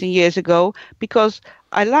 or 16 years ago, because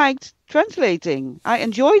I liked translating. I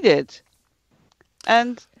enjoyed it.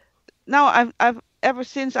 And now I've ever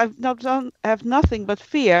since I've have nothing but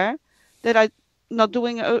fear that I'm not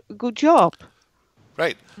doing a good job.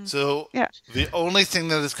 Right. So the only thing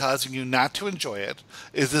that is causing you not to enjoy it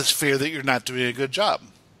is this fear that you're not doing a good job.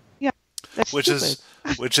 Yeah, that's which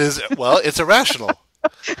stupid. is well, it's irrational.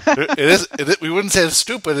 We wouldn't say it's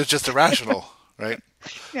stupid. It's just irrational, right?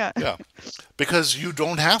 Yeah. Because you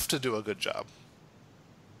don't have to do a good job.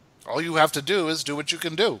 All you have to do is do what you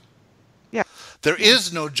can do. Yeah. There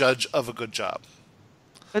is no judge of a good job.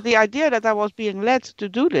 But the idea that I was being led to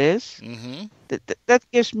do this, that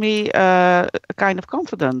gives me a kind of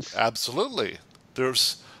confidence. Absolutely.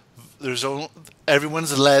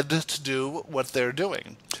 Everyone's led to do what they're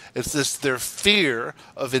doing. It's their fear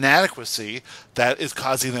of inadequacy that is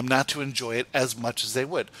causing them not to enjoy it as much as they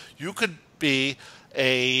would. You could be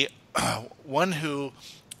one who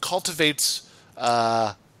cultivates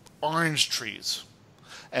orange trees.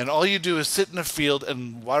 And all you do is sit in a field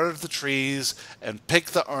and water the trees and pick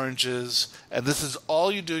the oranges, and this is all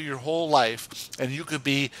you do your whole life, and you could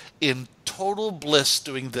be in total bliss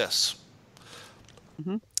doing this.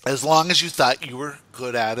 As long as you thought you were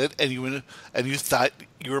good at it, and you thought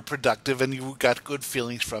you were productive, and you got good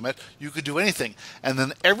feelings from it, you could do anything. And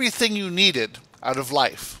then everything you needed out of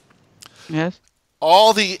life, yes,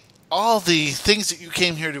 all the things that you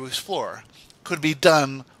came here to explore, could be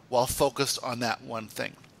done while focused on that one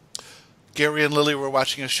thing. Gary and Lily were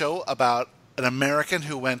watching a show about an American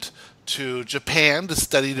who went to Japan to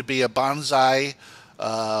study to be a bonsai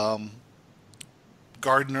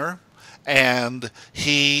gardener, and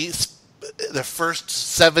the first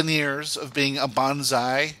 7 years of being a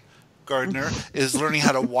bonsai gardener is learning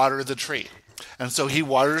how to water the tree. And so he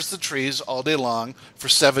waters the trees all day long for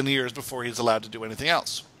 7 years before he's allowed to do anything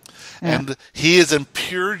else. Yeah. And he is in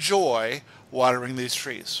pure joy watering these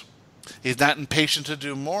trees. He's not impatient to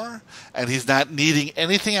do more, and he's not needing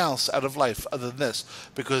anything else out of life other than this,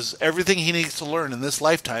 because everything he needs to learn in this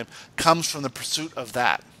lifetime comes from the pursuit of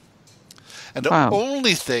that. And the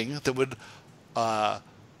only thing that would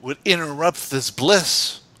interrupt this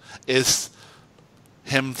bliss is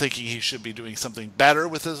him thinking he should be doing something better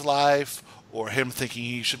with his life, or him thinking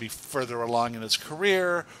he should be further along in his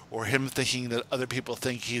career, or him thinking that other people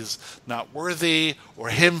think he's not worthy, or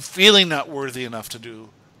him feeling not worthy enough to do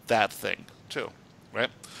that thing too, right?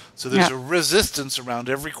 So there's a resistance around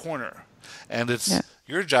every corner, and it's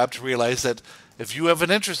your job to realize that if you have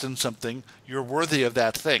an interest in something, you're worthy of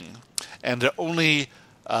that thing, and the only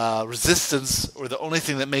resistance, or the only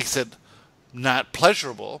thing that makes it not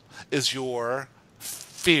pleasurable, is your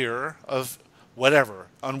fear of whatever,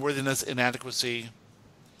 unworthiness, inadequacy,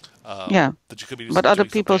 that you could be doing. What other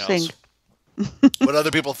people think. What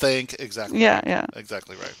other people think, exactly. Yeah.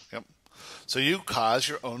 Exactly right. Yep. So you cause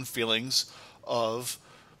your own feelings of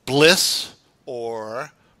bliss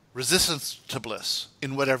or resistance to bliss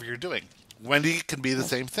in whatever you're doing. Wendy can be the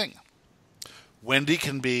same thing. Wendy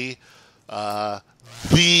can be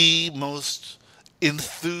the most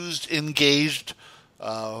enthused, engaged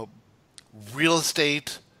real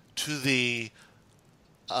estate to the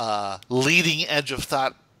leading edge of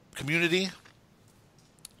thought community.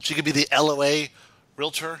 She could be the LOA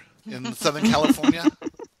realtor in Southern California.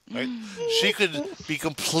 Right? She could be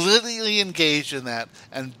completely engaged in that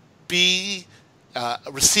and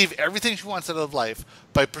receive everything she wants out of life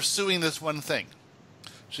by pursuing this one thing.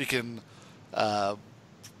 She can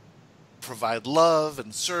provide love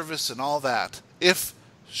and service and all that if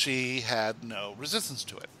she had no resistance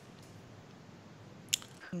to it.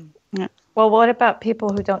 Yeah. Well, what about people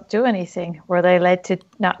who don't do anything? Were they led to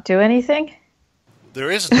not do anything?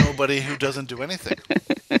 There is nobody who doesn't do anything.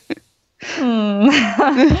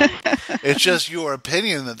 It's just your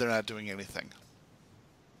opinion that they're not doing anything.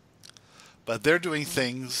 But they're doing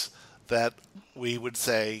things that we would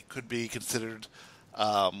say could be considered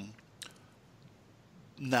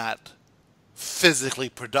not physically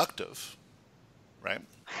productive, right?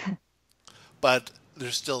 But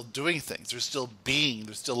they're still doing things. They're still being.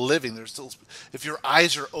 They're still living. They're still. If your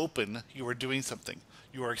eyes are open, you are doing something.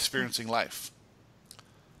 You are experiencing life.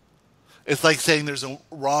 It's like saying there's a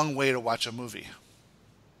wrong way to watch a movie.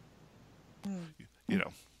 You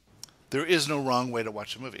know, there is no wrong way to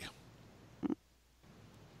watch a movie.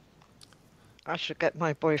 I should get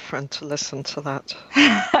my boyfriend to listen to that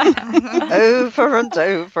over and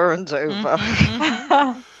over and over.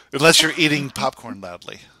 Unless you're eating popcorn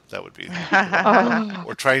loudly, that would be.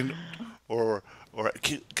 Or trying, or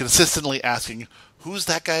consistently asking, "Who's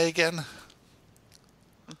that guy again?"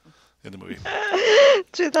 In the movie.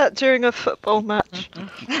 Do that during a football match.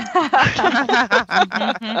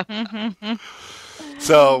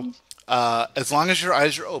 So, as long as your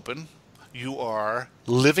eyes are open, you are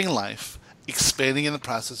living life, expanding in the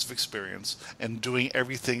process of experience, and doing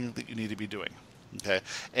everything that you need to be doing. Okay?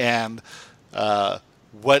 And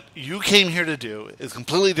what you came here to do is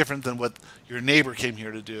completely different than what your neighbor came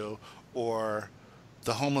here to do, or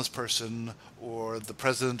the homeless person, or the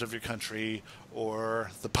president of your country,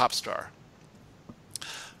 or the pop star.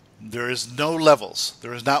 There is no levels.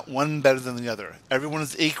 There is not one better than the other. Everyone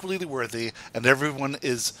is equally worthy, and everyone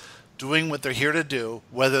is doing what they're here to do,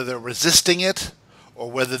 whether they're resisting it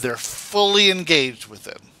or whether they're fully engaged with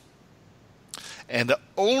it. And the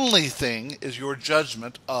only thing is your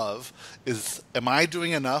judgment of, am I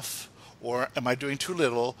doing enough, or am I doing too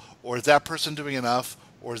little, or is that person doing enough,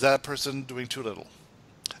 or is that person doing too little?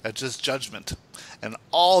 That's just judgment. And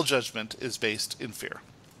all judgment is based in fear.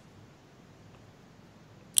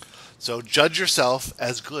 So judge yourself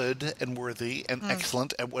as good and worthy and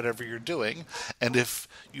excellent at whatever you're doing. And if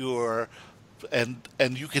you're and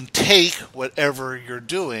you can take whatever you're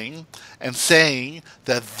doing and saying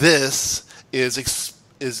that this is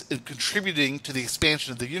contributing to the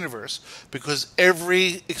expansion of the universe, because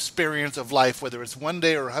every experience of life, whether it's 1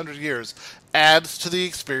 day or 100 years, adds to the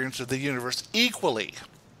experience of the universe equally.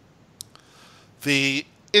 The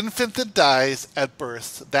infant that dies at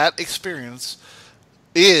birth, that experience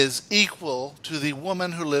is equal to the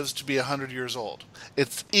woman who lives to be 100 years old.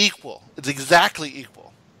 It's equal. It's exactly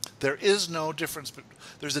equal. There is no difference.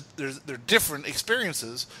 There are different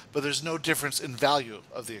experiences, but there's no difference in value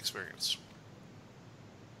of the experience.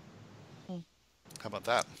 How about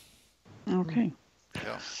that? Okay.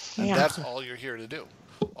 Yeah. And that's all you're here to do.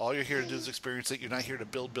 All you're here to do is experience it. You're not here to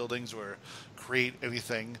build buildings or create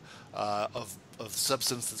anything of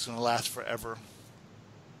substance that's going to last forever.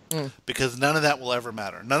 Because none of that will ever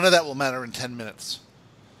matter. None of that will matter in 10 minutes,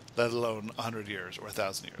 let alone 100 years or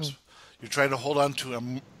 1,000 years. You're trying to hold on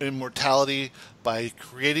to immortality by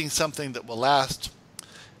creating something that will last.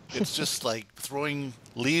 It's just like throwing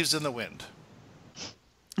leaves in the wind.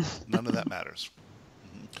 None of that matters.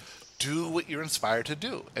 Do what you're inspired to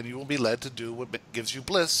do, and you will be led to do what gives you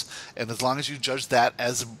bliss. And as long as you judge that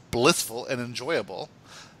as blissful and enjoyable,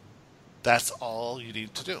 that's all you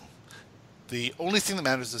need to do. The only thing that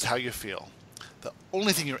matters is how you feel. The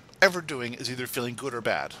only thing you're ever doing is either feeling good or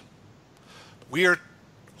bad. We are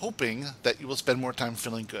hoping that you will spend more time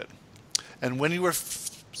feeling good. And when you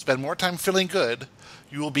spend more time feeling good,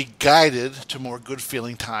 you will be guided to more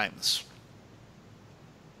good-feeling times.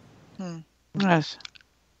 Yes.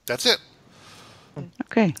 That's it.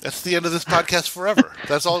 Okay. That's the end of this podcast forever.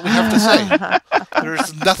 That's all we have to say.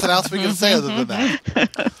 There's nothing else we can say other than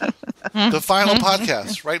that. The final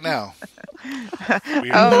podcast right now.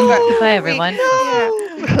 Bye, everyone.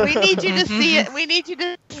 We need you to see it. We need you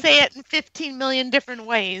to say it in 15 million different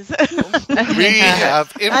ways. We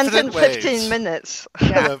have infinite and in ways. 15 minutes. We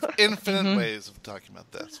have infinite ways of talking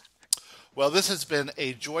about this. Well, this has been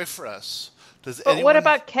a joy for us. But what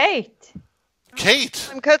about Kate?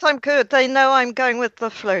 Kate? I'm good. They know I'm going with the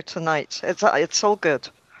flow tonight. It's all good.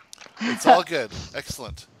 It's all good.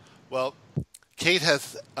 Excellent. Well, Kate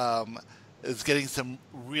is getting some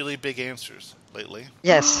really big answers lately.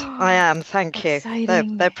 Yes, I am. Thank you.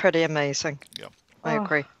 Exciting. They're pretty amazing. Yeah. I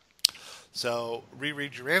agree. So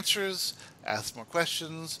reread your answers, ask more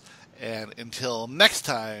questions, and until next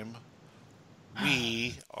time,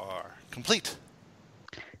 we are complete.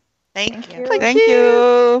 Thank you. Thank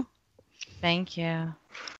you. Thank you.